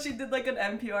 Well, she did like an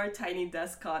NPR tiny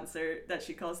desk concert that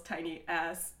she calls tiny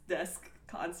ass desk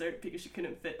concert because she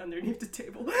couldn't fit underneath the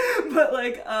table. But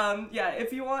like yeah,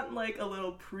 if you want like a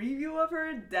little preview of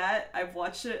her, that I've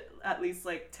watched it at least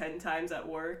like 10 times at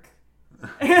work.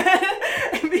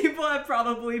 And people have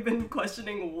probably been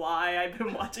questioning why I've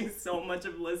been watching so much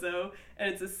of Lizzo,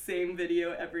 and it's the same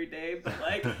video every day. But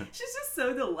like, she's just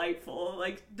so delightful.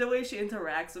 Like the way she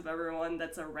interacts with everyone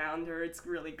that's around her, it's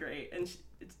really great. And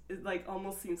it like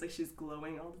almost seems like she's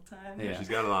glowing all the time. Yeah. She's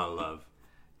got a lot of love.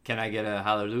 Can I get a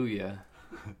hallelujah?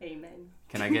 Amen.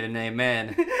 Can I get an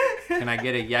amen? Can I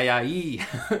get a yeah-yeah-ee?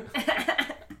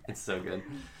 It's so good.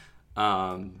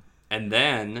 And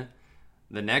then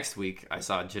the next week, I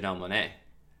saw Janelle Monáe.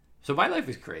 So my life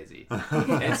is crazy.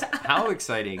 How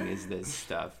exciting is this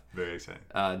stuff? Very exciting.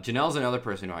 Janelle's another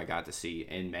person who I got to see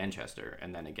in Manchester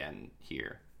and then again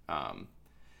here.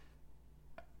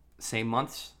 Same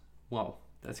months? Whoa,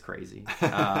 that's crazy.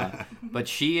 But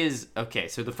she is... Okay,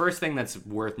 so the first thing that's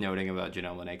worth noting about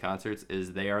Janelle Monáe concerts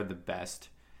is they are the best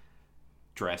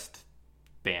dressed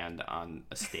band on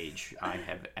a stage I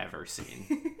have ever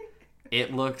seen.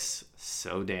 It looks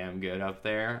so damn good up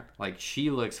there. Like, she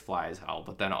looks fly as hell,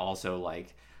 but then also,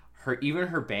 like, her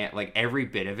band, like, every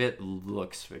bit of it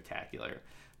looks spectacular.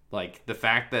 Like, the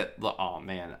fact that, oh,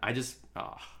 man,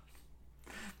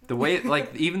 the way,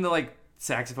 like, even the, like,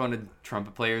 saxophone and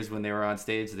trumpet players, when they were on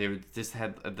stage, they just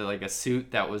had, like, a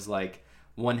suit that was, like,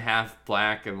 one half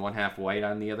black and one half white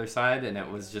on the other side, and it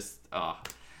was just,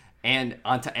 And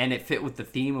and it fit with the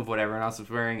theme of what everyone else was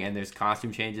wearing, and there's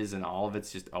costume changes, and all of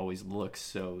it's just always looks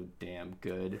so damn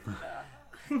good.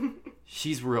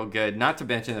 She's real good. Not to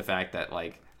mention the fact that,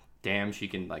 like, damn, she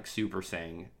can, like, super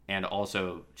sing, and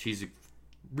also she's a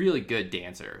really good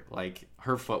dancer. Like,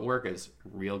 her footwork is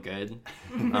real good,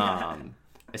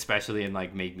 especially in,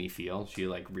 like, Make Me Feel. She,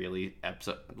 like, really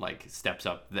steps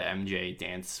up the MJ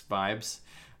dance vibes,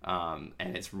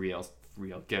 and it's real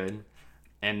good.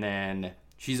 And then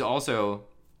she's also,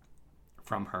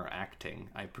 from her acting,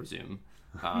 I presume,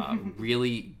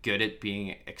 really good at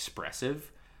being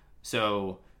expressive.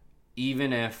 So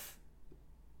even if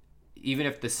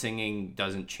the singing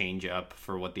doesn't change up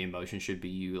for what the emotion should be,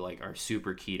 you, like, are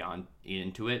super keyed on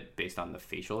into it based on the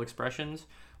facial expressions,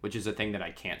 which is a thing that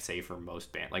I can't say for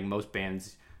most bands. Like, most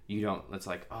bands, you don't, it's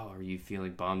like, oh, are you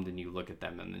feeling bummed? And you look at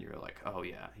them and then you're like, oh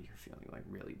yeah, you're feeling, like,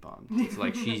 really bummed. It's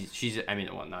like she's I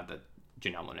mean, well, not that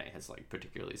Janelle Monáe has, like,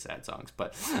 particularly sad songs,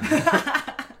 but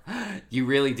you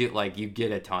really do, like, you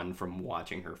get a ton from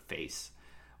watching her face,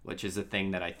 which is a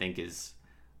thing that I think is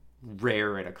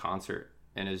rare at a concert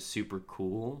and is super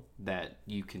cool, that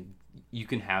you can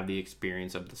have the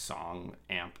experience of the song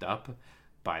amped up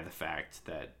by the fact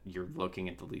that you're looking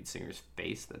at the lead singer's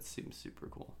face. That seems super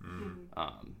cool.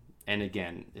 And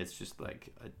again, it's just,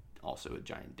 like, also a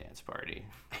giant dance party.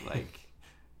 Like,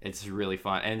 it's really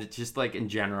fun. And it's just, like, in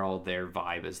general, their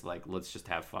vibe is, like, let's just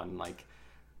have fun. Like,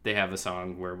 they have a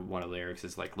song where one of the lyrics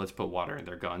is, like, let's put water in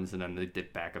their guns, and then the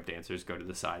backup dancers go to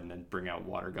the side and then bring out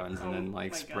water guns and then,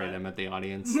 like, spray them at the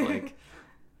audience. Like,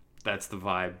 that's the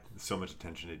vibe. So much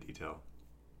attention to detail.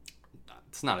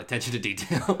 It's not attention to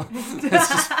detail. It's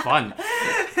just fun.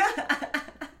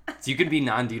 So you can be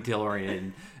non-detail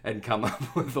oriented and come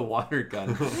up with a water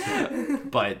gun.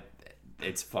 But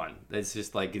it's fun. It's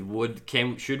just like,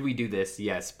 should we do this?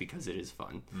 Yes, because it is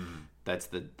fun. That's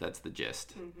the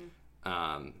gist.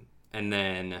 And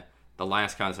then the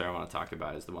last concert I want to talk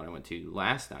about is the one I went to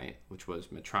last night, which was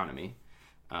Metronomy,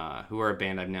 who are a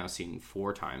band I've now seen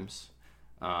 4 times,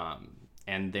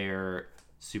 and they're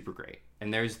super great.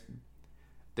 And there's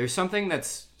something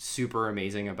that's super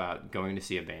amazing about going to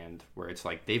see a band where it's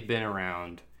like they've been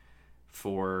around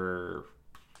for,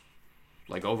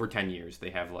 like, over 10 years.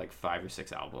 They have, like, 5 or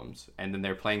 6 albums, and then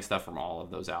they're playing stuff from all of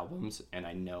those albums, and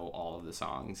I know all of the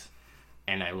songs,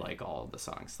 and I like all of the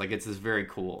songs. Like, it's this very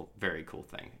cool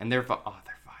thing. And they're fine.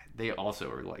 They also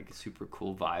are, like, super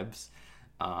cool vibes,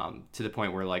 to the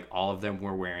point where, like, all of them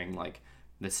were wearing, like,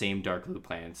 the same dark blue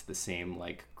pants, the same,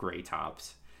 like, gray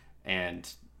tops,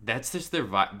 and that's just their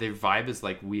vibe. Their vibe is,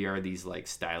 like, we are these, like,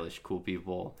 stylish, cool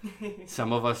people.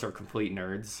 Some of us are complete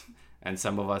nerds, and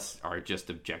some of us are just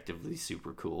objectively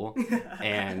super cool.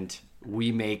 And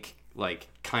we make, like,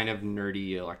 kind of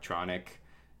nerdy electronic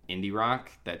indie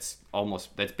rock that's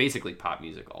basically pop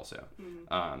music also.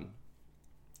 And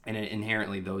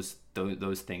inherently those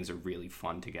things are really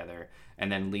fun together,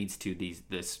 and then leads to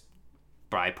this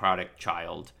byproduct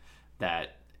child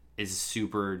that is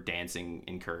super dancing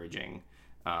encouraging.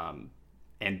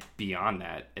 And beyond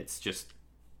that, it's just,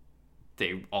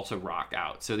 they also rock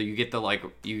out. So that you get the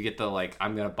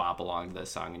I'm gonna bop along to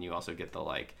this song, and you also get the,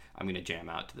 like, I'm gonna jam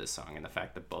out to this song. And the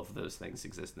fact that both of those things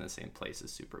exist in the same place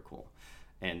is super cool.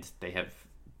 And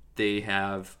they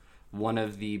have one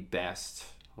of the best,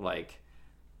 like,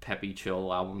 peppy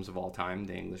chill albums of all time,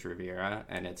 The English Riviera,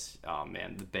 and it's, oh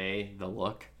man, The Bay, The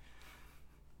Look,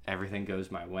 Everything Goes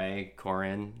My Way,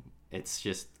 Corin. It's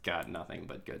just got nothing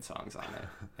but good songs on it,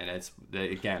 and it's,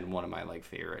 again, one of my, like,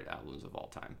 favorite albums of all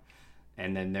time.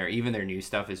 And then their new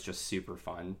stuff is just super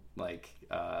fun. Like,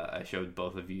 I showed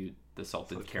both of you the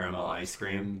Salted Caramel Ice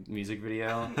Cream music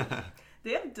video.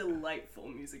 They have delightful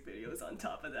music videos on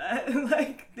top of that.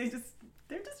 Like, they're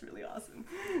just really awesome.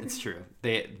 It's true.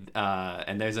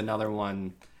 And there's another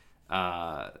one.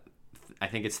 I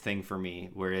think it's Thing for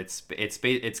Me, where it's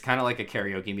kind of like a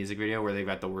karaoke music video where they've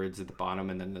got the words at the bottom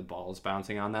and then the ball's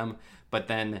bouncing on them, but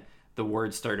then the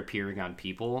words start appearing on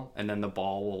people, and then the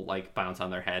ball will like bounce on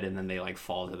their head, and then they like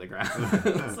fall to the ground.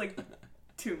 It's like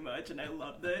too much, and I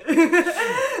loved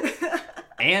it.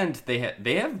 And they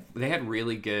had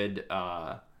really good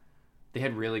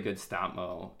stop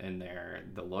mo in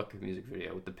the Look music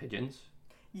video with the pigeons.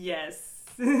 Yes,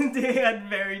 they had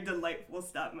very delightful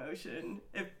stop motion.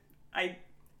 If I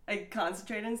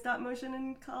concentrated in stop motion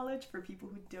in college, for people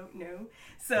who don't know,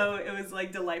 so it was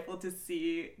like delightful to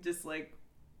see just like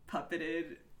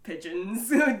puppeted pigeons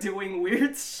doing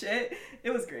weird shit.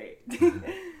 It was great.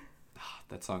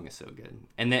 That song is so good.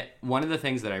 And that one of the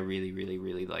things that I really, really,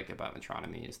 really like about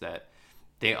Metronomy is that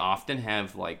they often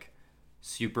have like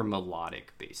super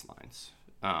melodic bass lines.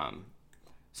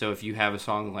 So if you have a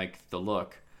song like The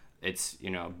Look, it's, you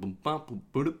know,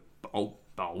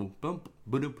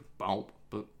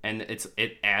 and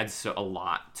it adds a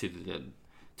lot to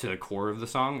the core of the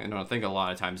song. And I think a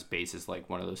lot of times bass is like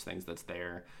one of those things that's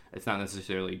there. It's not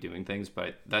necessarily doing things,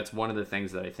 but that's one of the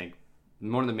things that I think,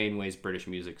 one of the main ways British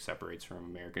music separates from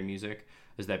American music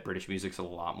is that British music's a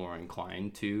lot more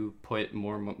inclined to put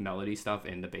more melody stuff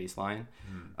in the bass line.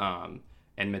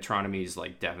 And Metronomy's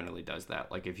like definitely does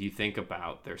that. Like if you think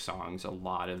about their songs, a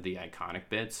lot of the iconic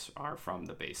bits are from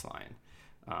the bass line.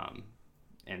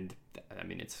 And I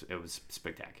mean, it was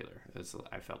spectacular.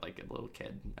 I felt like a little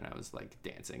kid, and I was like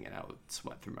dancing, and I would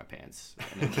sweat through my pants,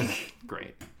 and it was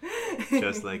great.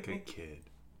 Just like a kid.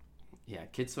 Yeah,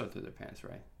 kids sweat through their pants,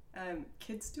 right?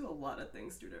 Kids do a lot of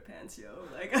things through their pants, yo.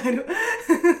 Like I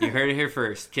don't. You heard it here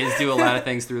first. Kids do a lot of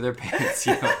things through their pants,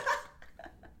 yo.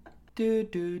 Do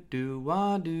do do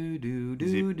wah do do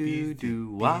do do do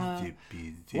wah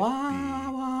Zippy, zippy, wah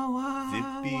wah wah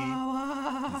zippy, wah,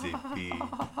 wah. zippy,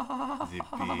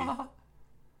 zippy.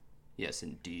 Yes,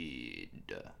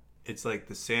 indeed. It's like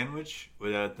the sandwich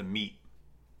without the meat.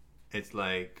 It's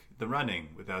like the running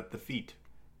without the feet.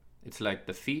 It's like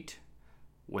the feet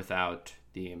without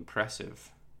the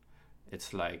impressive.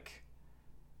 It's like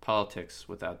politics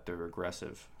without the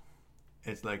regressive.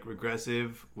 It's like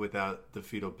regressive without the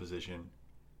fetal position.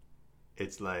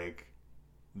 It's like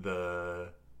the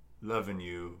loving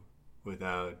you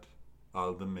without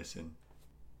all the missing.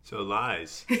 So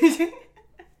lies.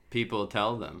 People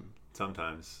tell them.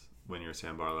 Sometimes when you're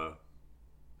Sam Barlow.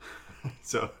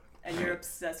 So. And you're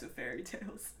obsessed with fairy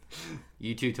tales.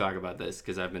 You two talk about this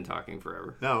because I've been talking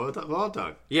forever. No, we'll all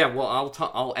talk. Yeah, well,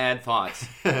 I'll add thoughts,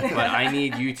 but I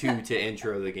need you two to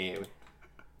intro the game.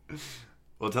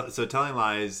 Well, so Telling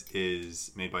Lies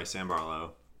is made by Sam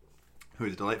Barlow, who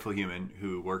is a delightful human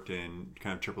who worked in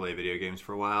kind of AAA video games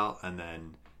for a while, and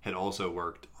then had also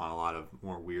worked on a lot of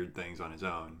more weird things on his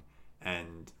own,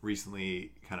 and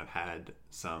recently kind of had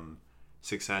some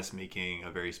success making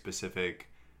a very specific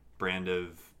brand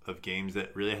of games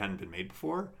that really hadn't been made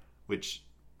before, which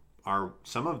are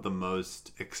some of the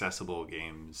most accessible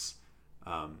games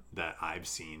that I've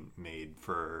seen made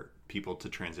for people to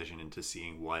transition into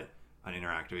seeing what an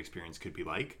interactive experience could be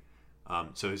like.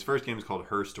 So his first game is called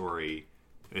Her Story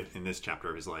in this chapter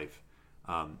of his life.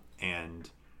 And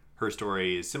Her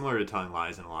Story is similar to Telling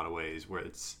Lies in a lot of ways, where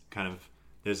it's kind of,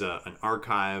 there's an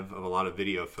archive of a lot of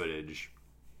video footage,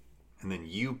 and then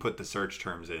you put the search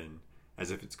terms in as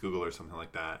if it's Google or something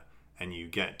like that, and you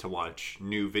get to watch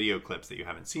new video clips that you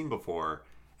haven't seen before.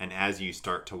 And as you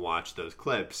start to watch those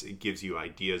clips, it gives you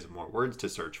ideas of more words to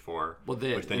search for. Well,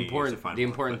 the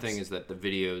important thing is that the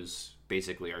videos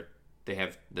basically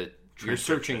you're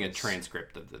searching a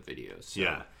transcript of the videos. So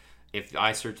yeah. If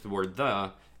I search the word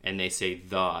 "the" and they say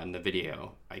 "the" in the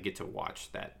video, I get to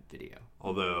watch that video.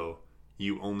 Although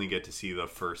you only get to see the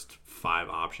first 5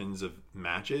 options of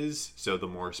matches, so the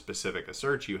more specific a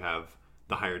search you have,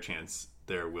 the higher chance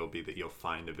there will be that you'll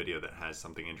find a video that has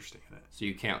something interesting in it. So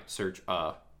you can't search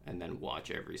and then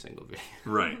watch every single video.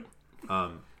 Right.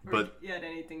 But you had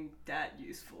anything that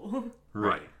useful.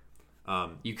 Right.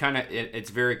 You kind of it's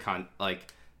very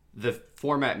the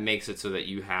format makes it so that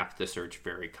you have to search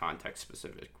very context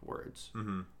specific words.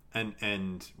 Mm-hmm.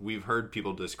 And we've heard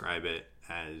people describe it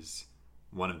as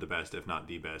one of the best, if not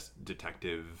the best,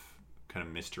 detective kind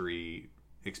of mystery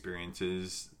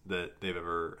experiences that they've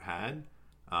ever had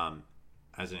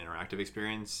as an interactive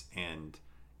experience. And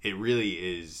it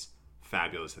really is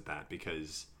fabulous at that,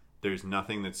 because there's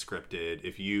nothing that's scripted.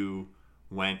 If you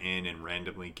went in and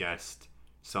randomly guessed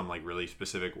some like really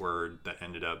specific word that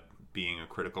ended up being a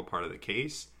critical part of the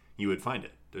case, you would find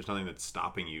it. There's nothing that's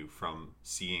stopping you from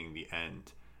seeing the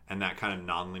end. And that kind of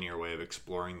nonlinear way of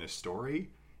exploring this story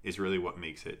is really what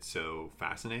makes it so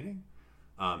fascinating.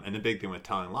 And the big thing with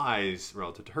Telling Lies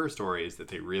relative to Her Story is that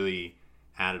they really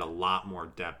added a lot more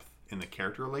depth in the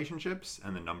character relationships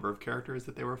and the number of characters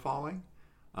that they were following.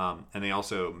 And they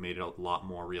also made it a lot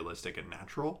more realistic and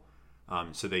natural.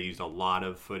 So they used a lot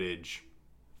of footage.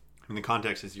 And the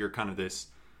context is you're kind of this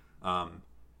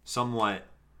somewhat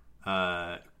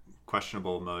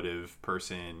questionable motive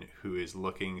person who is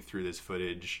looking through this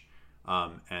footage,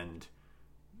 and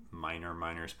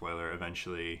minor spoiler,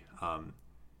 eventually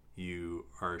you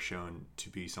are shown to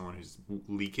be someone who's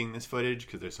leaking this footage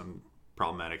because there's some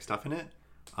problematic stuff in it,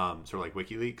 sort of like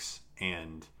WikiLeaks,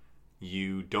 and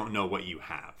you don't know what you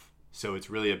have. So it's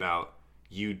really about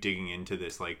you digging into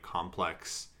this like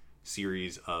complex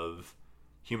series of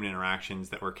human interactions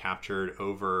that were captured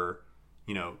over,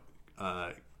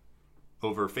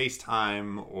 over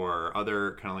FaceTime or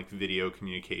other kind of like video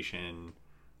communication,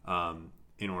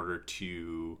 in order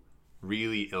to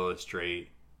really illustrate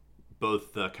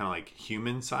both the kind of like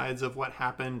human sides of what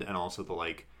happened and also the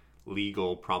like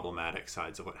legal problematic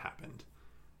sides of what happened.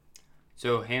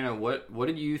 So Hannah, what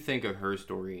did you think of Her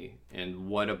Story, and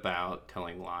what about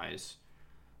Telling Lies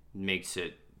made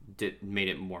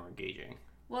it more engaging?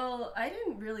 Well, I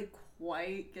didn't really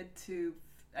quite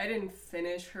I didn't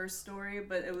finish Her Story,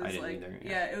 but it was I didn't like either,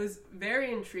 yeah, it was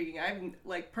very intriguing.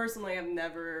 I've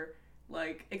never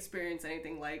like experienced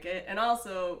anything like it, and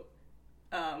also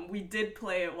we did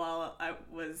play it while I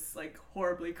was like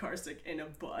horribly carsick in a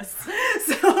bus.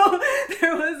 So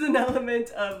there was an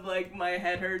element of like my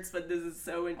head hurts, but this is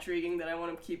so intriguing that I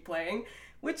want to keep playing,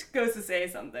 which goes to say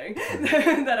something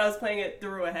that I was playing it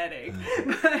through a headache.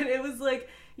 But it was like,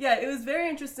 yeah, it was very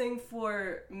interesting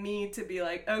for me to be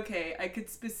like, okay, I could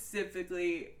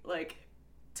specifically like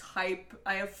I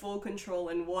have full control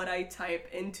in what I type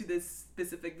into this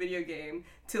specific video game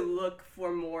to look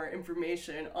for more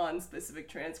information on specific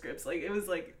transcripts. Like, it was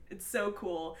like, it's so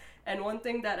cool. And one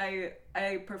thing that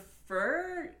I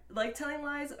prefer, like, Telling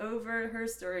Lies over Her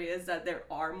Story is that there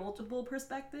are multiple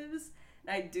perspectives.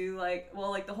 I do like,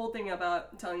 well, like, the whole thing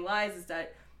about Telling Lies is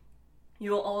that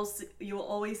you will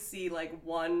always see like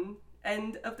one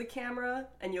end of the camera,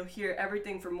 and you'll hear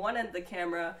everything from one end of the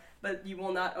camera, but you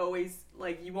will not always,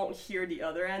 like, you won't hear the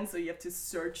other end, so you have to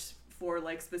search for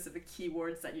like specific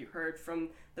keywords that you heard from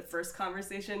the first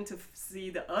conversation to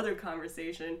see the other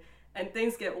conversation. And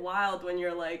things get wild when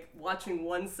you're like watching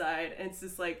one side, and it's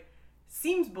just like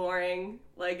seems boring.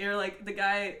 Like, you're like, the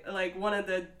guy, like, one of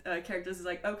the characters is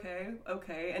like,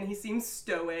 okay, and he seems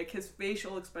stoic. His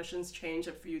facial expressions change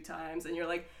a few times, and you're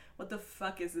like, what the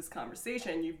fuck is this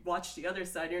conversation? You watch the other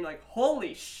side, and you're like,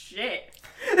 holy shit.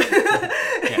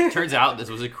 Yeah, it turns out this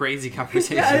was a crazy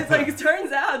conversation. Yeah, it's like, it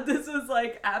turns out this was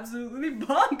like absolutely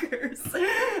bonkers.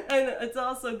 And it's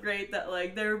also great that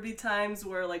like there would be times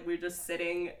where like we're just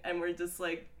sitting and we're just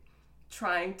like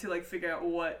trying to like figure out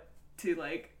what to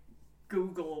like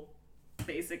Google,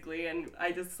 basically, and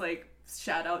I just like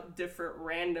shout out different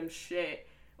random shit,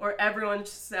 or everyone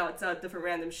shouts out different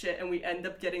random shit, and we end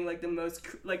up getting like the most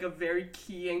like a very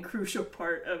key and crucial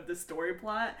part of the story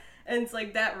plot. And it's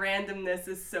like that randomness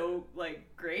is so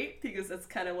like great, because that's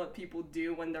kind of what people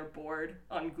do when they're bored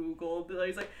on Google.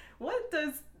 It's like, what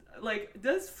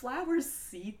does flowers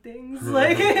see things?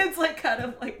 Like, it's like kind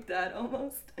of like that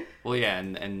almost. Well, yeah,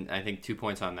 and I think 2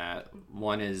 points on that.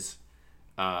 One is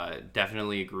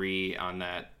definitely agree on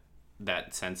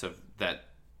that sense of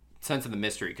the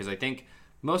mystery, because I think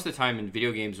most of the time in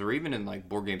video games, or even in like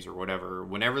board games or whatever,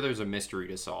 whenever there's a mystery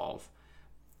to solve,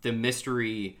 the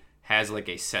mystery has like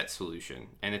a set solution,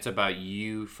 and it's about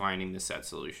you finding the set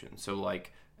solution. So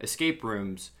like escape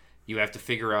rooms, you have to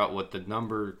figure out what the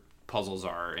number puzzles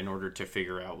are in order to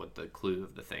figure out what the clue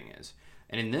of the thing is.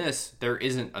 And in this, there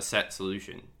isn't a set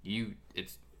solution.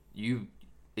 It's you.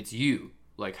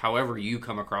 Like, however you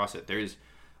come across it, there's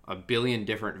a billion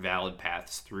different valid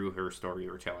paths through Her Story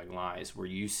or Telling Lies where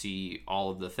you see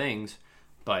all of the things,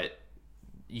 but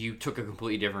you took a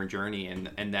completely different journey,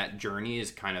 and that journey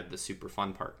is kind of the super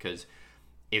fun part, because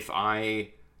if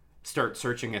I start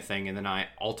searching a thing and then I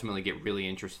ultimately get really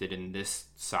interested in this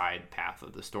side path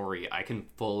of the story, I can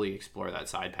fully explore that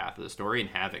side path of the story and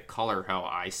have it color how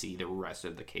I see the rest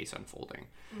of the case unfolding.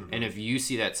 Mm-hmm. And if you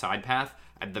see that side path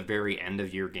at the very end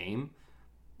of your game,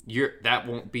 that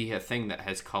won't be a thing that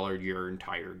has colored your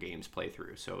entire game's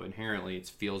playthrough. So inherently, it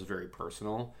feels very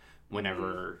personal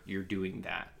whenever you're doing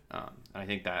that. I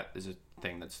think that is a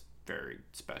thing that's very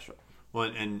special.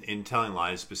 Well, and in Telling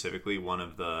Lies specifically, one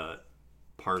of the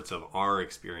parts of our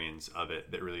experience of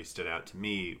it that really stood out to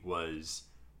me was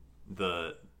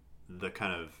the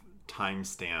kind of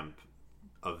timestamp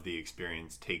of the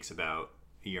experience takes about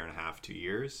 1.5 years, 2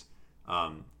 years,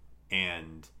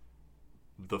 and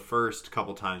the first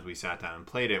couple times we sat down and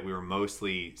played it, we were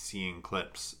mostly seeing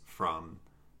clips from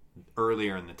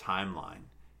earlier in the timeline,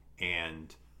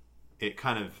 and it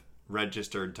kind of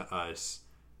registered to us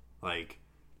like,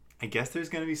 I guess there's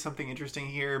going to be something interesting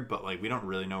here, but like we don't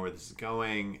really know where this is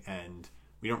going, and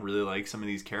we don't really like some of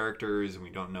these characters, and we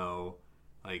don't know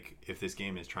like if this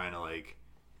game is trying to like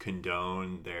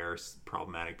condone their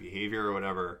problematic behavior or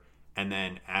whatever. And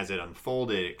then as it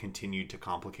unfolded, it continued to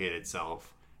complicate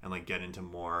itself and like get into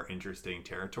more interesting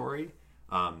territory,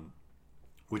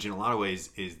 which in a lot of ways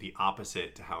is the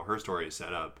opposite to how Her Story is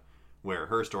set up, where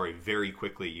Her Story, very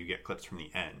quickly you get clips from the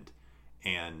end,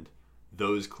 and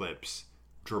those clips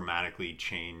dramatically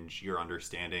change your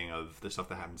understanding of the stuff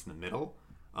that happens in the middle.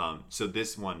 So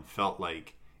this one felt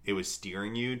like it was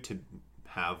steering you to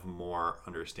have more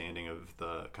understanding of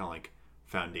the kind of like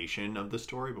foundation of the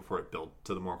story before it built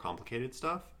to the more complicated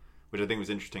stuff, which I think was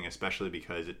interesting, especially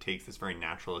because it takes this very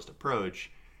naturalist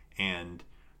approach, and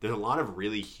there's a lot of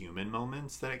really human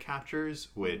moments that it captures,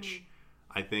 which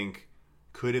I think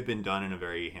could have been done in a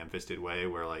very ham-fisted way,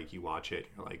 where like you watch it,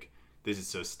 you're like, this is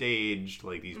so staged,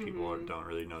 like these people don't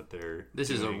really know what they're This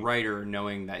doing. is a writer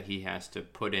knowing that he has to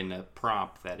put in a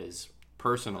prop that is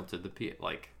personal to the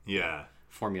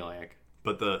formulaic.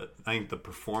 But I think the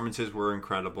performances were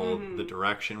incredible. The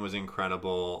direction was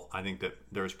incredible. I think that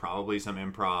there was probably some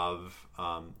improv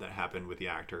that happened with the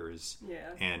actors.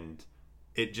 Yeah. And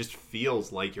it just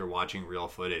feels like you're watching real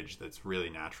footage that's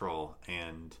really natural.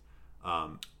 And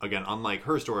again, unlike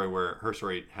Her Story, where Her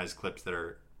Story has clips that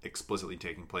are explicitly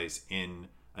taking place in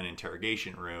an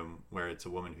interrogation room where it's a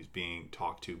woman who's being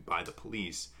talked to by the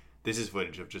police, this is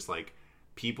footage of just like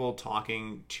people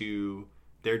talking to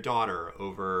their daughter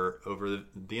over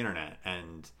the internet,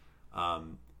 and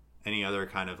any other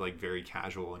kind of like very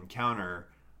casual encounter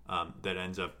that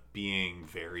ends up being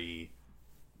very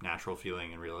natural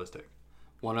feeling and realistic.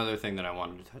 One other thing that I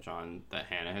wanted to touch on that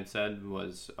Hannah had said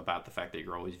was about the fact that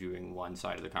you're always viewing one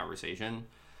side of the conversation.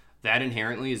 That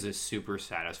inherently is a super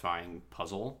satisfying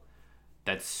puzzle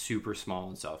that's super small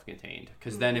and self-contained,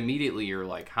 because then immediately you're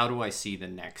like, how do I see the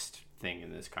next thing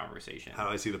in this conversation? How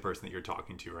do I see the person that you're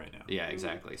talking to right now? Yeah,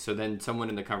 exactly. So then someone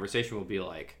in the conversation will be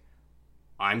like,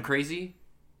 I'm crazy?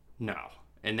 No.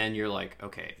 And then you're like,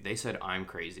 okay, they said I'm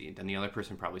crazy. Then the other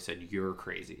person probably said you're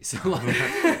crazy. So like,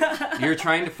 you're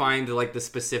trying to find like the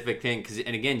specific thing.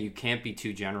 And again, you can't be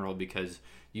too general because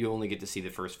you only get to see the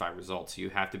first 5 results.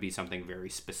 You have to be something very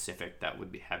specific that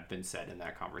would have been said in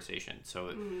that conversation.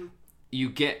 So you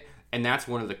get, and that's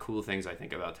one of the cool things I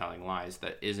think about Telling Lies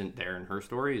that isn't there in Her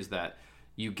Story, is that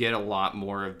you get a lot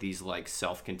more of these like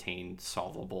self-contained,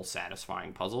 solvable,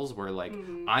 satisfying puzzles where like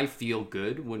I feel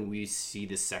good when we see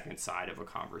the second side of a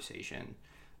conversation.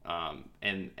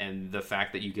 And the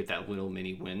fact that you get that little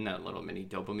mini win, that little mini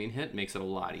dopamine hit, makes it a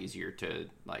lot easier to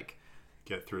like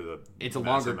get through the it's a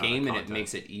longer game, and it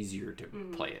makes it easier to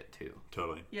play it too.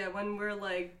 Totally. Yeah, when we're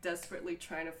like desperately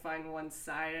trying to find one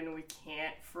side and we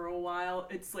can't for a while,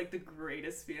 it's like the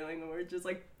greatest feeling when we're just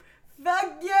like,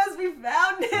 fuck yes, we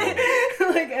found it.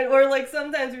 Like, or like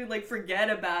sometimes we like forget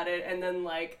about it, and then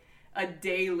like a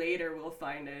day later we'll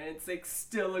find it, and it's like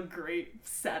still a great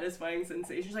satisfying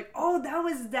sensation. It's like, oh, that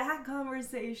was that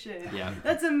conversation. Yeah,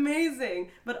 that's amazing.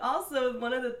 But also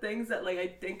one of the things that like I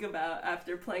think about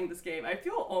after playing this game, I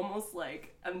feel almost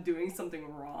like I'm doing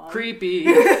something wrong. Creepy.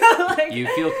 Like, you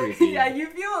feel creepy. Yeah, you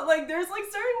feel like there's like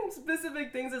certain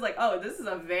specific things. It's like, oh, this is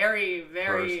a very,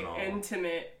 very personal,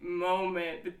 intimate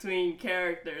moment between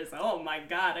characters. Oh my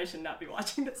god, I should not be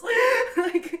watching this.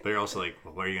 Like, but you're also like,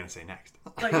 well, what are you gonna say next?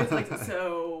 Like, it's like,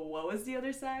 so what was the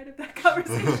other side of that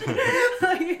conversation?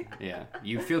 Like, yeah,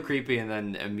 you feel creepy, and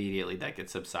then immediately that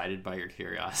gets subsided by your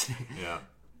curiosity. Yeah.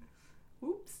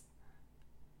 Oops.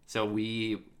 So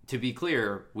to be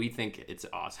clear, we think it's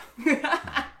awesome.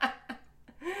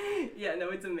 Yeah, no,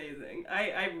 it's amazing.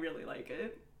 I really like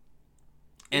it.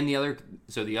 And the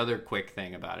other quick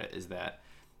thing about it is that,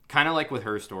 kind of like with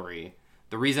Her Story,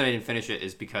 the reason I didn't finish it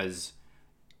is because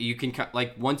you can,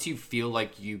 like, once you feel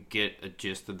like you get a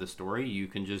gist of the story, you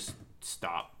can just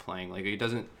stop playing. Like, it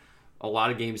doesn't, a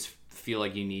lot of games feel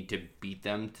like you need to beat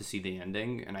them to see the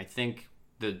ending, and I think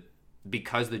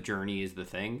because the journey is the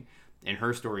thing, in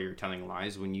Her Story or Telling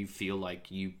Lies, when you feel like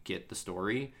you get the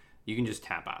story, you can just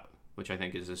tap out, which I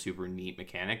think is a super neat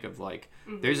mechanic of like,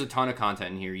 there's a ton of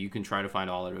content in here. You can try to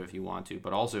find all of it if you want to,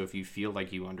 but also if you feel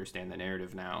like you understand the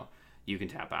narrative now, you can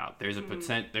tap out. There's a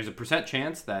percent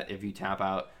chance that if you tap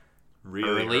out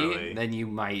really early, then you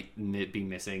might be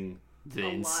missing the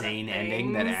insane of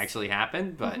ending that things. actually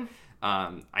happened. But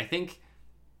I think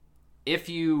if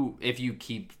you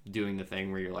keep doing the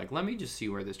thing where you're like, let me just see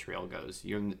where this trail goes,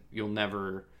 you'll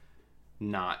never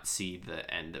not see the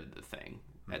end of the thing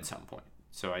at some point.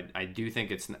 So I do think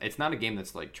it's not a game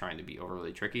that's like trying to be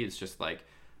overly tricky. It's just like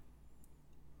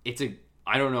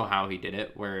I don't know how he did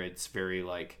it, where it's very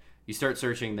like you start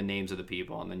searching the names of the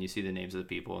people, and then you see the names of the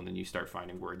people, and then you start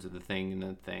finding words of the thing, and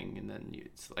then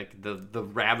it's like the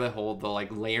rabbit hole, the like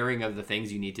layering of the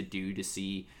things you need to do to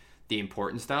see the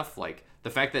important stuff. Like the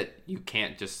fact that you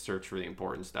can't just search for the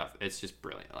important stuff, it's just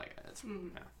brilliant. Like it's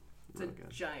it's really a good.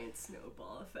 giant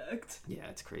snowball effect. Yeah,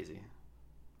 it's crazy.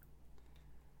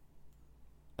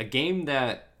 A game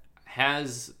that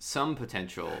has some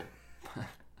potential,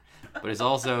 but is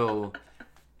also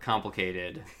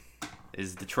complicated,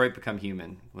 is Detroit Become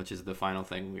Human, which is the final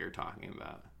thing we were talking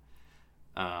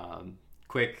about.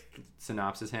 Quick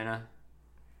synopsis, Hannah,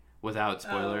 without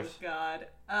spoilers. Oh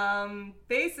God.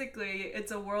 Basically,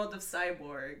 it's a world of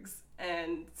cyborgs,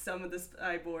 and some of the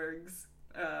cyborgs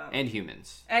And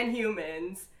humans.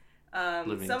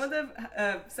 Some of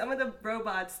the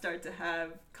robots start to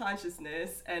have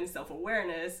consciousness and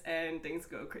self-awareness, and things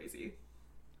go crazy.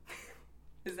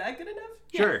 Is that good enough?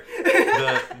 Sure.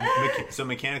 So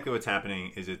mechanically what's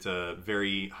happening is it's a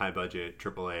very high-budget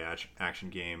AAA action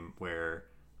game where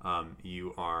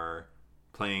you are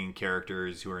playing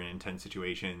characters who are in intense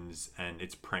situations, and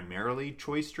it's primarily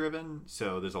choice-driven.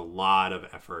 So there's a lot of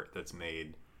effort that's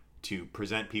made to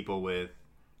present people with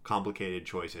complicated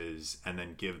choices and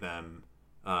then give them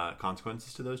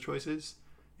consequences to those choices.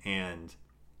 And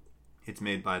it's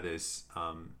made by this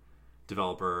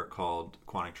developer called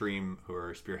Quantic Dream, who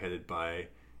are spearheaded by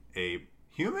a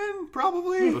human,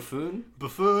 probably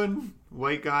buffoon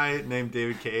white guy named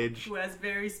David Cage, who has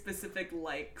very specific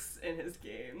likes in his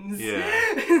games. Yeah.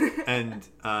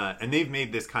 and they've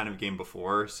made this kind of game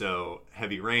before. So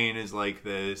Heavy Rain is like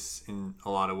this in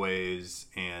a lot of ways,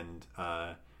 and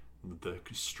the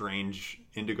strange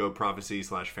Indigo Prophecy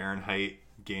 / Fahrenheit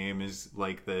game is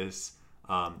like this.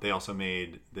 They also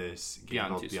made this game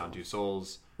called Beyond Two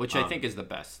Souls, which I think is the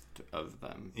best of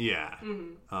them. Yeah.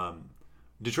 Mm-hmm.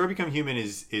 Detroit Become Human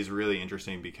is really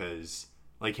interesting because,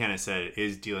 like Hannah said, it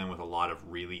is dealing with a lot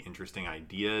of really interesting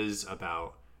ideas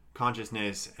about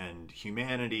consciousness and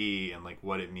humanity and like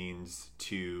what it means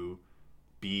to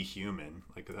be human.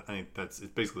 Like I think it's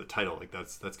basically the title. Like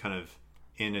that's kind of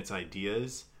in its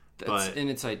ideas.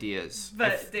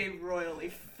 But they royally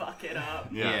fuck it up.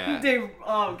 Yeah.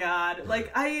 Oh God.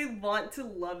 Like, I want to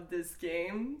love this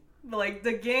game. But, like,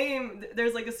 the game,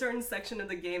 there's, like, a certain section of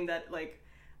the game that, like,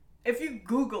 if you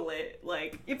Google it,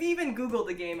 like, if you even Google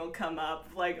the game, it'll come up,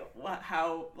 like,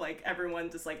 how, like,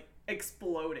 everyone just, like,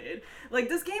 exploded. Like,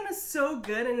 this game is so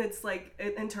good, and it's, like,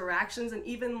 interactions, and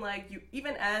even, like,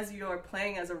 even as you're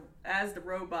playing as the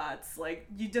robots, like,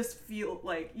 you just feel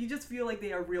like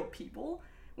they are real people,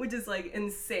 which is like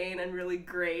insane and really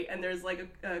great. And there's like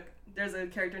there's a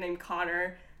character named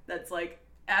Connor that's like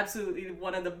absolutely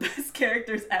one of the best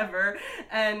characters ever,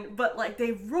 but like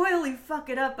they royally fuck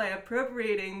it up by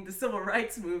appropriating the civil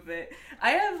rights movement.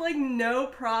 I have like no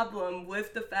problem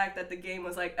with the fact that the game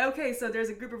was like, okay, so there's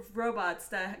a group of robots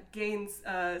that gains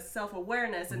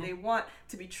self-awareness and they want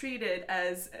to be treated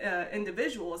as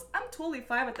individuals. I'm totally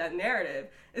fine with that narrative.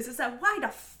 It's just that why the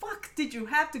fuck did you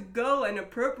have to go and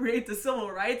appropriate the civil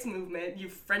rights movement, you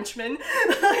Frenchman? Like,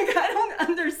 I don't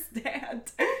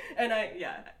understand. And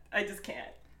I just can't.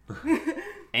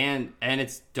 and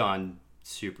it's done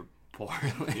super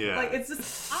poorly. Yeah. Like, it's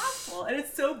just awful. And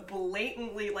it's so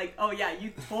blatantly like, oh yeah,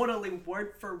 you totally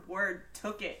word for word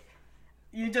took it.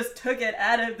 You just took it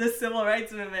out of the civil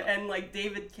rights movement, and like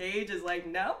David Cage is like,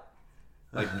 no?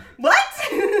 Like what?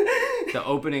 The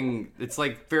opening, it's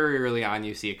like very early on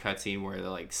you see a cutscene where the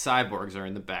like cyborgs are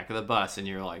in the back of the bus and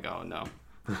you're like, oh no.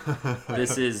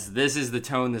 This is the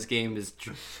tone this game is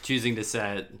choosing to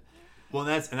set. Well,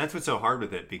 that's what's so hard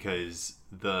with it, because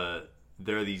there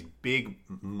are these big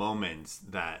moments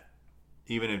that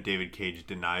even if David Cage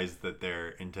denies that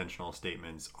they're intentional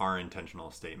statements, are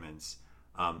intentional statements.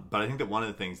 But I think that one of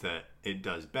the things that it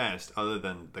does best, other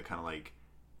than the kind of like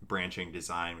branching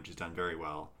design, which is done very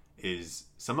well, is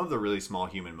some of the really small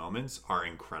human moments are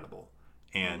incredible.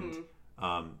 And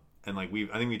and like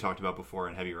I think we talked about before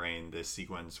in Heavy Rain, this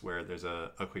sequence where there's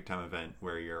a quick time event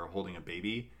where you're holding a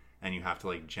baby and you have to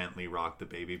like gently rock the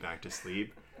baby back to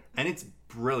sleep, and it's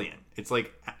brilliant. It's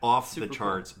like off the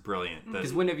charts brilliant.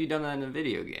 Because when have you done that in a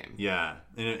video game? Yeah,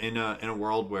 in a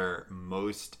world where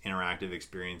most interactive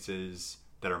experiences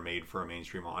that are made for a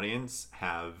mainstream audience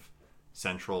have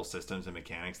central systems and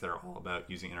mechanics that are all about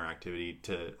using interactivity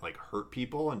to like hurt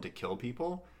people and to kill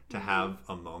people, to have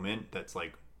a moment that's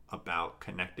like about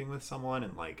connecting with someone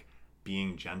and like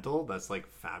being gentle, that's like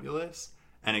fabulous.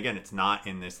 And again, it's not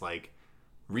in this like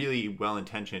really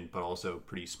well-intentioned but also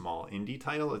pretty small indie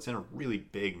title. It's in a really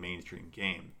big mainstream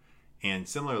game. And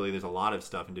similarly, there's a lot of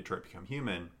stuff in Detroit Become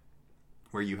Human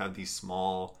where you have these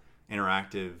small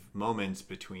interactive moments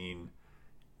between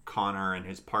Connor and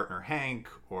his partner Hank,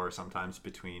 or sometimes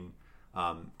between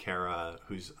Kara,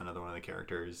 who's another one of the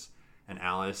characters, and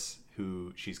Alice,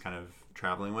 who she's kind of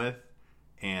traveling with.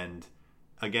 And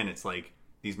again, it's like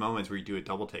these moments where you do a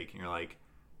double take and you're like,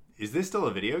 is this still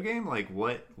a video game? Like,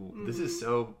 what? This is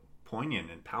so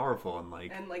poignant and powerful and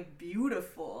like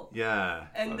beautiful. Yeah.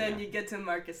 And then you get to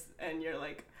Marcus and you're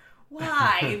like,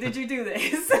 why did you do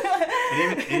this?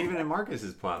 and even in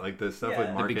Marcus's plot, like the stuff with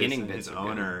Marcus and his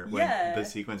owner, when the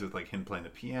sequence with like him playing the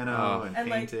piano and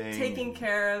painting, like taking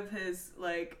care of his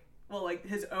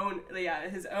his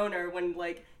owner, when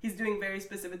like he's doing very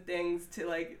specific things to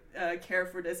like care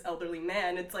for this elderly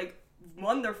man. It's like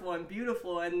wonderful and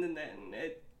beautiful, and then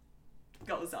it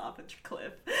goes off a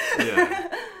cliff. Yeah.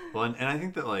 Well, and I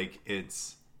think that like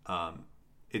it's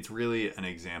really an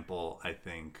example, I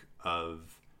think,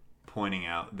 of pointing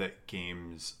out that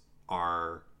games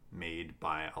are made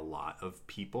by a lot of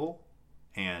people,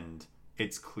 and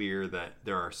it's clear that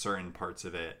there are certain parts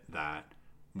of it that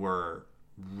were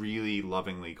really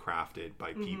lovingly crafted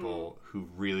by people who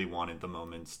really wanted the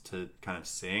moments to kind of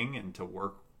sing and to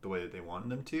work the way that they wanted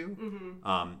them to.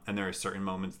 And there are certain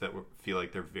moments that feel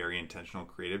like they're very intentional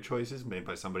creative choices made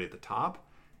by somebody at the top,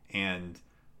 and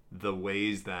the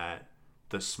ways that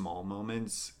the small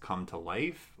moments come to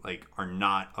life like are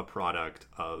not a product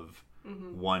of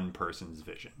one person's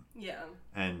vision. Yeah.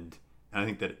 And I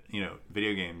think that, you know,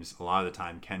 video games a lot of the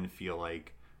time can feel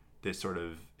like this sort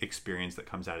of experience that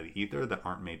comes out of the ether that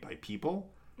aren't made by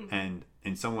people. And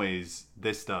in some ways,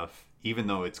 this stuff, even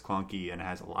though it's clunky and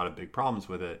has a lot of big problems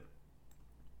with it,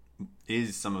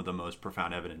 is some of the most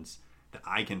profound evidence that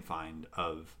I can find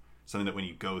of something that when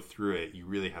you go through it, you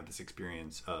really have this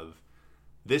experience of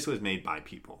this was made by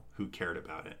people who cared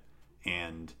about it,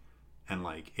 and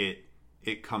like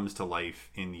it comes to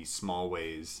life in these small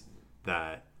ways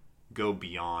that go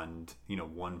beyond, you know,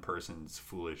 one person's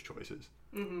foolish choices.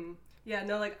 Yeah,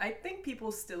 no, like I think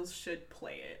people still should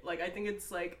play it. Like I think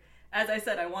it's like, as I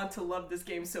said, I want to love this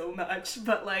game so much,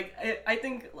 but like I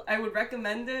think I would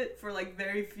recommend it for like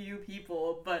very few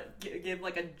people, but give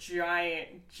like a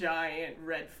giant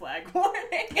red flag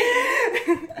warning.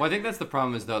 Well, I think that's the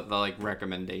problem, is the like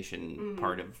recommendation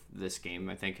part of this game,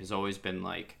 I think, has always been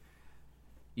like,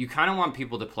 you kind of want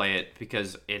people to play it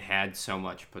because it had so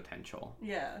much potential.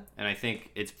 Yeah. And I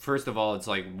think it's, first of all, it's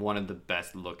like one of the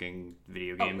best looking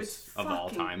video games of all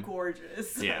time.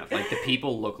 Gorgeous. Yeah, like the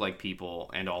people look like people,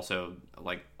 and also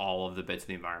like all of the bits of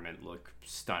the environment look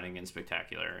stunning and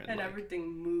spectacular, and like, everything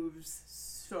moves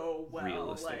so well.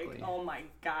 Realistically. Like, oh my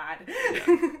god.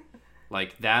 Yeah.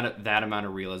 Like that amount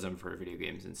of realism for a video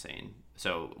game is insane.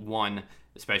 So one,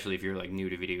 especially if you're like new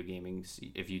to video gaming,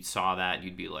 if you saw that,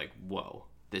 you'd be like, whoa.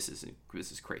 This is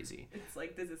crazy. It's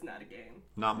like, this is not a game.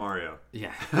 Not Mario.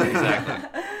 Yeah,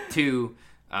 exactly. Two,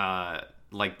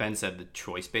 like Ben said, the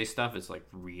choice-based stuff is like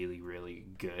really, really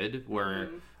good. Where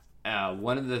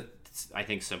one of the, I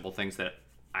think, simple things that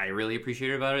I really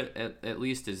appreciate about it, at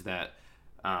least, is that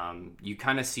you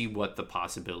kind of see what the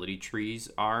possibility trees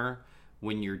are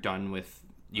when you're done with.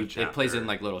 It plays in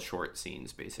like little short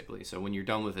scenes, basically. So when you're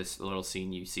done with this little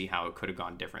scene, you see how it could have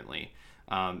gone differently.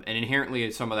 And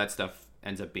inherently, some of that stuff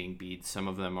ends up being beats. Some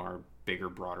of them are bigger,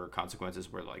 broader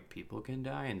consequences where like people can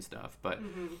die and stuff. But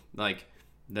like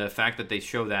the fact that they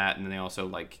show that, and then they also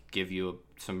like give you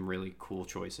some really cool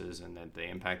choices, and that they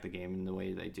impact the game in the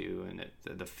way they do, and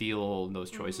the feel of those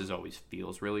choices always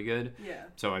feels really good. Yeah.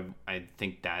 So I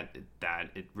think that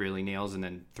it really nails. And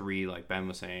then three, like Ben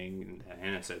was saying, and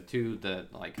Hannah said too,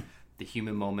 that like the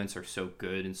human moments are so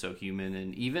good and so human,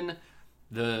 and even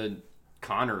the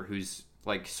Connor, who's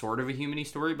like sort of a human-y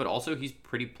story, but also he's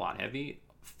pretty plot heavy,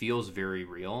 feels very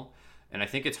real. And I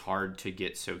think it's hard to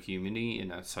get so human-y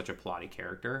in such a plotty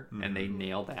character, and they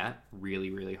nail that really,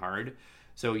 really hard.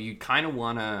 So you kind of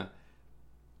want to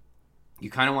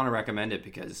recommend it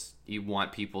because you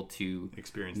want people to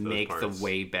experience those make parts. the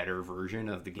way better version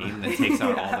of the game that takes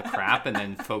out all the crap and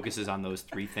then focuses on those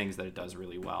three things that it does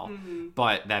really well.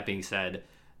 But that being said,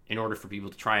 in order for people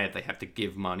to try it, they have to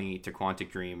give money to Quantic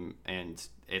Dream, and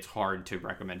it's hard to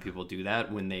recommend people do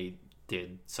that when they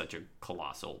did such a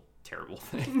colossal, terrible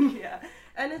thing. Yeah,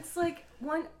 and it's like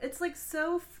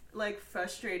so like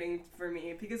frustrating for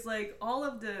me because like all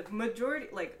of the majority,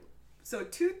 like, so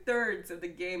 2/3 of the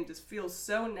game just feels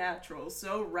so natural,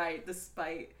 so right,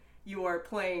 despite you are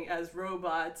playing as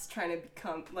robots trying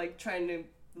to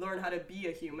learn how to be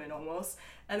a human almost.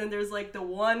 And then there's like the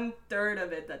 1/3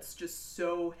 of it that's just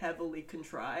so heavily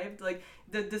contrived. Like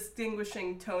the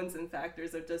distinguishing tones and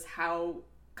factors of just how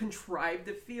contrived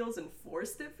it feels and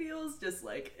forced it feels, just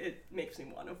like it makes me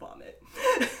want to vomit.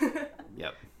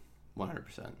 Yep.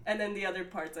 100%. And then the other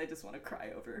parts I just want to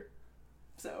cry over.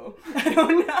 So I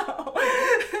don't know.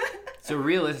 So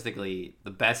realistically,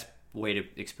 the best way to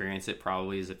experience it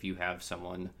probably is if you have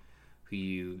someone who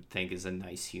you think is a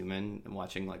nice human and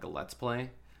watching like a Let's Play,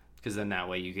 because then that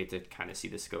way you get to kind of see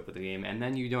the scope of the game, and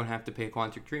then you don't have to pay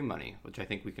Quantic Dream money, which I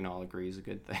think we can all agree is a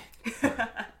good thing.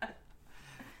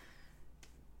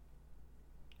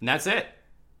 And that's it.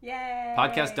 Yay!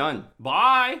 Podcast done.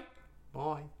 Bye.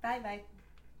 Bye. Bye.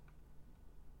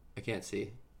 I can't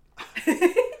see.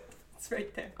 It's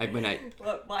right there. I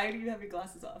Why do you have your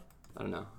glasses off? don't know.